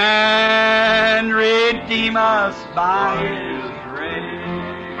and redeem us by His grace.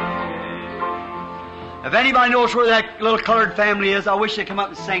 If anybody knows where that little colored family is, I wish they'd come up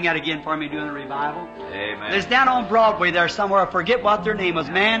and sing that again for me during the revival. Amen. It's down on Broadway there somewhere. I forget what their name was.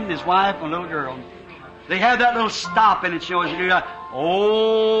 Man, his wife, and a little girl. They have that little stop in it, you know, as you do that.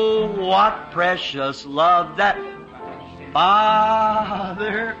 Oh, what precious love that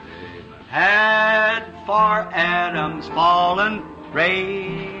Father had for Adam's fallen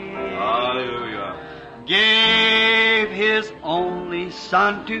race. Hallelujah. Gave His only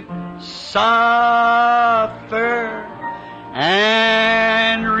Son to suffer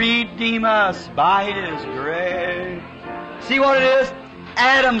and redeem us by His grace. See what it is?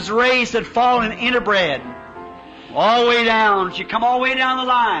 Adam's race had fallen interbred. All the way down. She come all the way down the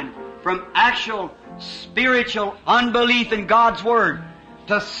line. From actual spiritual unbelief in God's Word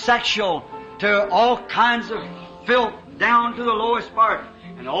to sexual, to all kinds of filth down to the lowest part.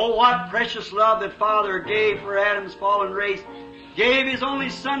 And oh, what precious love that Father gave for Adam's fallen race. Gave His only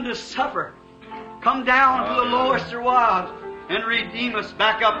Son to suffer. Come down to the lowest there was and redeem us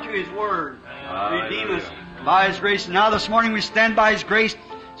back up to His Word. Redeem us by His grace. And now this morning we stand by His grace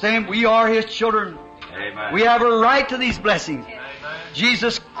saying we are His children. Amen. We have a right to these blessings. Amen.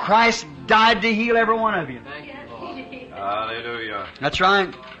 Jesus Christ died to heal every one of you. Hallelujah. That's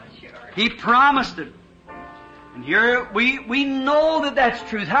right. He promised it. And here we know that that's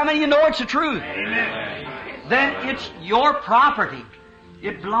truth. How many of you know it's the truth? Amen. Then it's your property.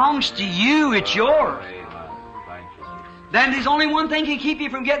 It belongs to you. It's yours. then there's only one thing can keep you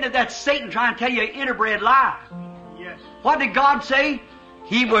from getting it. That's Satan trying to tell you an interbred lie. Yes. What did God say?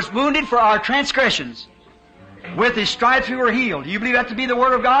 He was wounded for our transgressions. With His stripes we were healed. Do you believe that to be the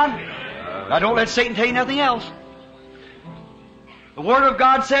Word of God? Now don't let Satan tell you nothing else. The Word of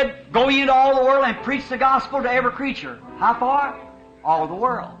God said, go ye into all the world and preach the gospel to every creature. How far? All the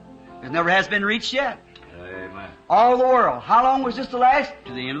world. It never has been reached yet. Amen. All the world. How long was this to last?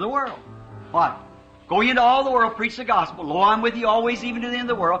 To the end of the world. What? Go ye into all the world, preach the gospel. Lo, I'm with you always, even to the end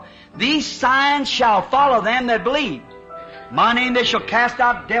of the world. These signs shall follow them that believe. My name they shall cast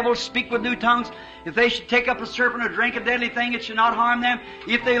out devils, speak with new tongues. If they should take up a serpent or drink a deadly thing, it shall not harm them.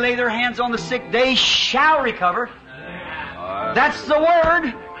 If they lay their hands on the sick, they shall recover. That's the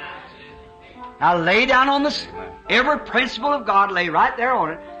Word. Now lay down on the every principle of God, lay right there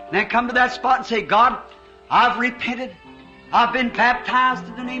on it. And then come to that spot and say, God, I've repented. I've been baptized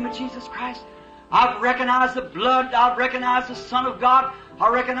in the name of Jesus Christ. I've recognized the blood. I've recognized the Son of God. I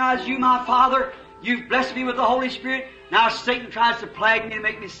recognize you, my Father. You've blessed me with the Holy Spirit. Now Satan tries to plague me to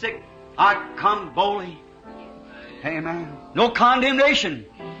make me sick. I come boldly. Amen. No condemnation.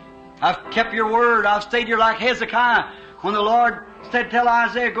 I've kept your word. I've stayed here like Hezekiah. When the Lord said, tell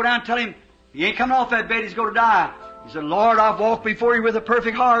Isaiah, go down and tell him, he ain't coming off that bed, he's going to die. He said, Lord, I've walked before you with a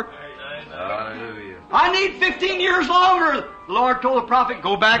perfect heart. Hallelujah. I need 15 years longer. The Lord told the prophet,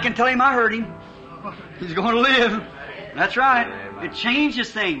 go back and tell him I heard him. He's going to live. That's right. It changes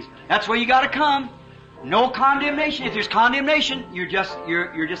things. That's where you got to come. No condemnation. If there's condemnation, you're just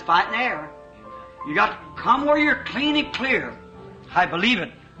fighting air. You got to come where you're clean and clear. I believe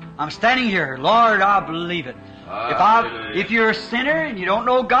it. I'm standing here. Lord, I believe it. If you're a sinner and you don't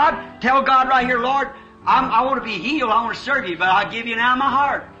know God, tell God right here, Lord, I want to be healed. I want to serve you, but I give you now my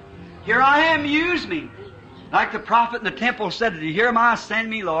heart. Here I am. Use me. Like the prophet in the temple said, here am I, send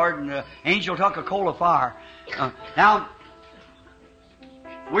me, Lord. And the angel took a coal of fire. Now,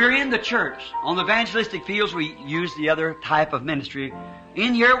 we're in the church. On the evangelistic fields, we use the other type of ministry.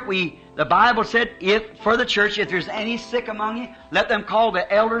 In here, the Bible said, for the church, if there's any sick among you, let them call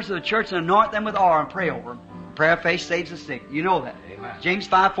the elders of the church and anoint them with oil and pray over them. Prayer of faith saves the sick. You know that. Amen. James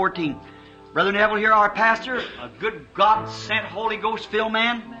 5:14. Brother Neville here, our pastor, a good God-sent, Holy Ghost-filled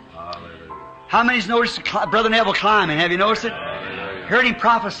man. Hallelujah. How many's noticed Brother Neville climbing? Have you noticed it? Hallelujah. Heard him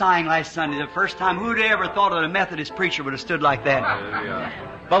prophesying last Sunday, the first time. Who'd ever thought that a Methodist preacher would have stood like that? Hallelujah.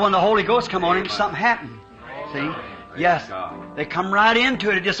 But when the Holy Ghost come on him, something happened. See? Yes. They come right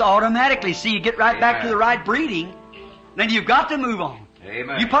into it just automatically. See, you get right back to the right breeding. Then you've got to move on.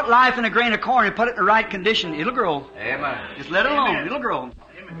 Amen. You put life in a grain of corn and put it in the right condition, it'll grow. Amen. Just let it alone. It'll grow.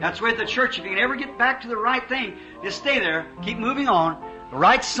 That's where the church, if you can ever get back to the right thing, just stay there. Keep moving on. The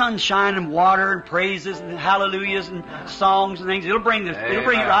right sunshine and water and praises and hallelujahs and songs and things, it'll bring it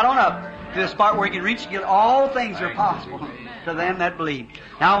right on up to the spot where you can reach and get all things are possible to them that believe.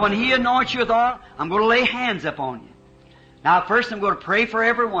 Now, when He anoints you with oil, I'm going to lay hands upon you. Now, first I'm going to pray for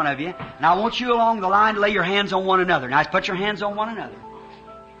every one of you, and I want you along the line to lay your hands on one another. Now, put your hands on one another.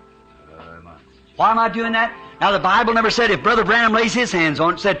 Why am I doing that? Now, the Bible never said if Brother Branham lays his hands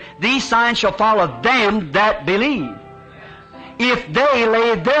on it, it said, these signs shall follow them that believe. If they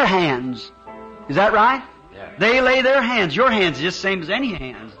lay their hands. Is that right? Yeah. They lay their hands. Your hands are just the same as any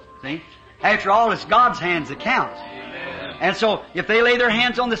hands. See? After all, it's God's hands that counts. And so, if they lay their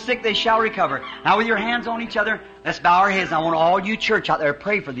hands on the sick, they shall recover. Now, with your hands on each other, let's bow our heads. I want all you church out there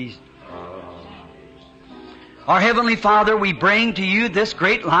pray for these. Our Heavenly Father, we bring to you this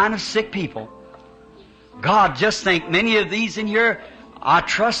great line of sick people. God, just think, many of these in here, I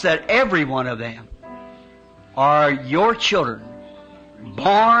trust that every one of them are your children,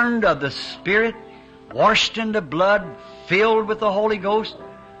 born of the Spirit, washed in the blood, filled with the Holy Ghost,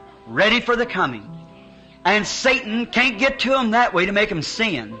 ready for the coming. And Satan can't get to them that way to make them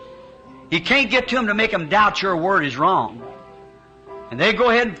sin. He can't get to them to make them doubt your word is wrong. And they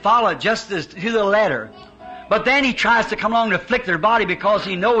go ahead and follow it just as to the letter. But then he tries to come along to afflict their body because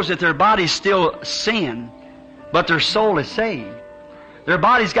he knows that their body's still sin, but their soul is saved. Their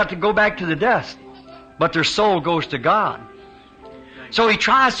body's got to go back to the dust, but their soul goes to God. So he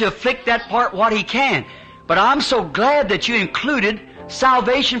tries to afflict that part what he can. But I'm so glad that you included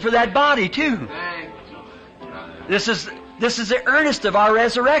salvation for that body too. This is the earnest of our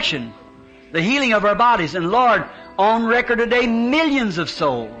resurrection, the healing of our bodies. And Lord, on record today, millions of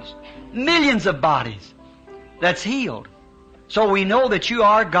souls, millions of bodies that's healed. So we know that you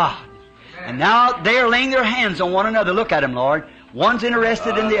are God. And now they are laying their hands on one another. Look at them, Lord. One's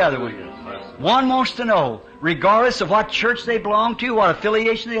interested in the other one. One wants to know, regardless of what church they belong to, what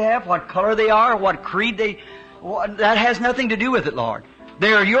affiliation they have, what color they are, what creed that has nothing to do with it, Lord.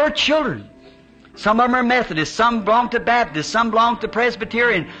 They are your children. Some of them are Methodist, some belong to Baptist, some belong to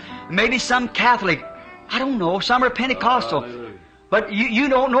Presbyterian, maybe some Catholic. I don't know. Some are Pentecostal. Hallelujah. But you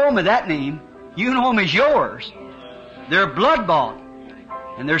don't know them by that name. You know them as yours. They're blood-bought.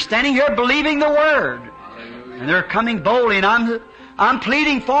 And they're standing here believing the Word. And they're coming boldly, and I'm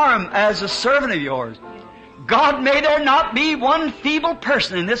pleading for them as a servant of yours. God, may there not be one feeble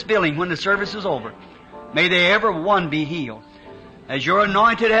person in this building when the service is over. May they ever one be healed. As your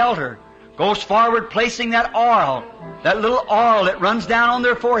anointed elder goes forward placing that oil, that little oil that runs down on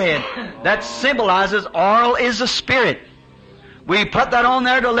their forehead, that symbolizes oil is the Spirit. We put that on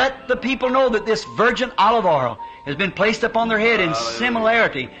there to let the people know that this virgin olive oil has been placed upon their head in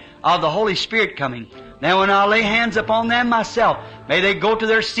similarity of the Holy Spirit coming. Now when I lay hands upon them myself, may they go to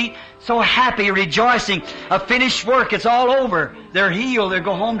their seat so happy, rejoicing, a finished work, it's all over. They're healed, they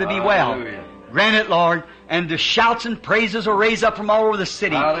go home to be well. Hallelujah. Grant it, Lord, and the shouts and praises will raise up from all over the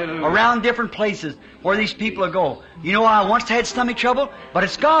city, Hallelujah. around different places where these people will go. You know, I once had stomach trouble, but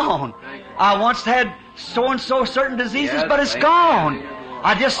it's gone. I once had so-and-so certain diseases, Yes, but it's thank gone. you.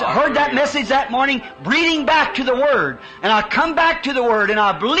 I just heard that message that morning, breathing back to the Word. And I come back to the Word, and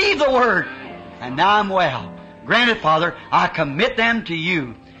I believe the Word. And now I'm well. Grant it, Father, I commit them to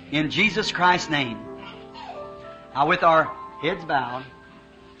you in Jesus Christ's name. Now with our heads bowed,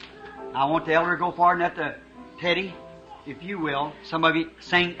 I want the elder to go forward and let the Teddy, if you will, some of you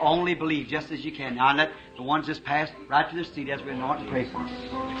sing Only Believe just as you can. Now let the ones just pass right to their seat as we anoint and pray for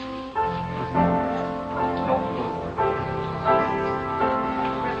them.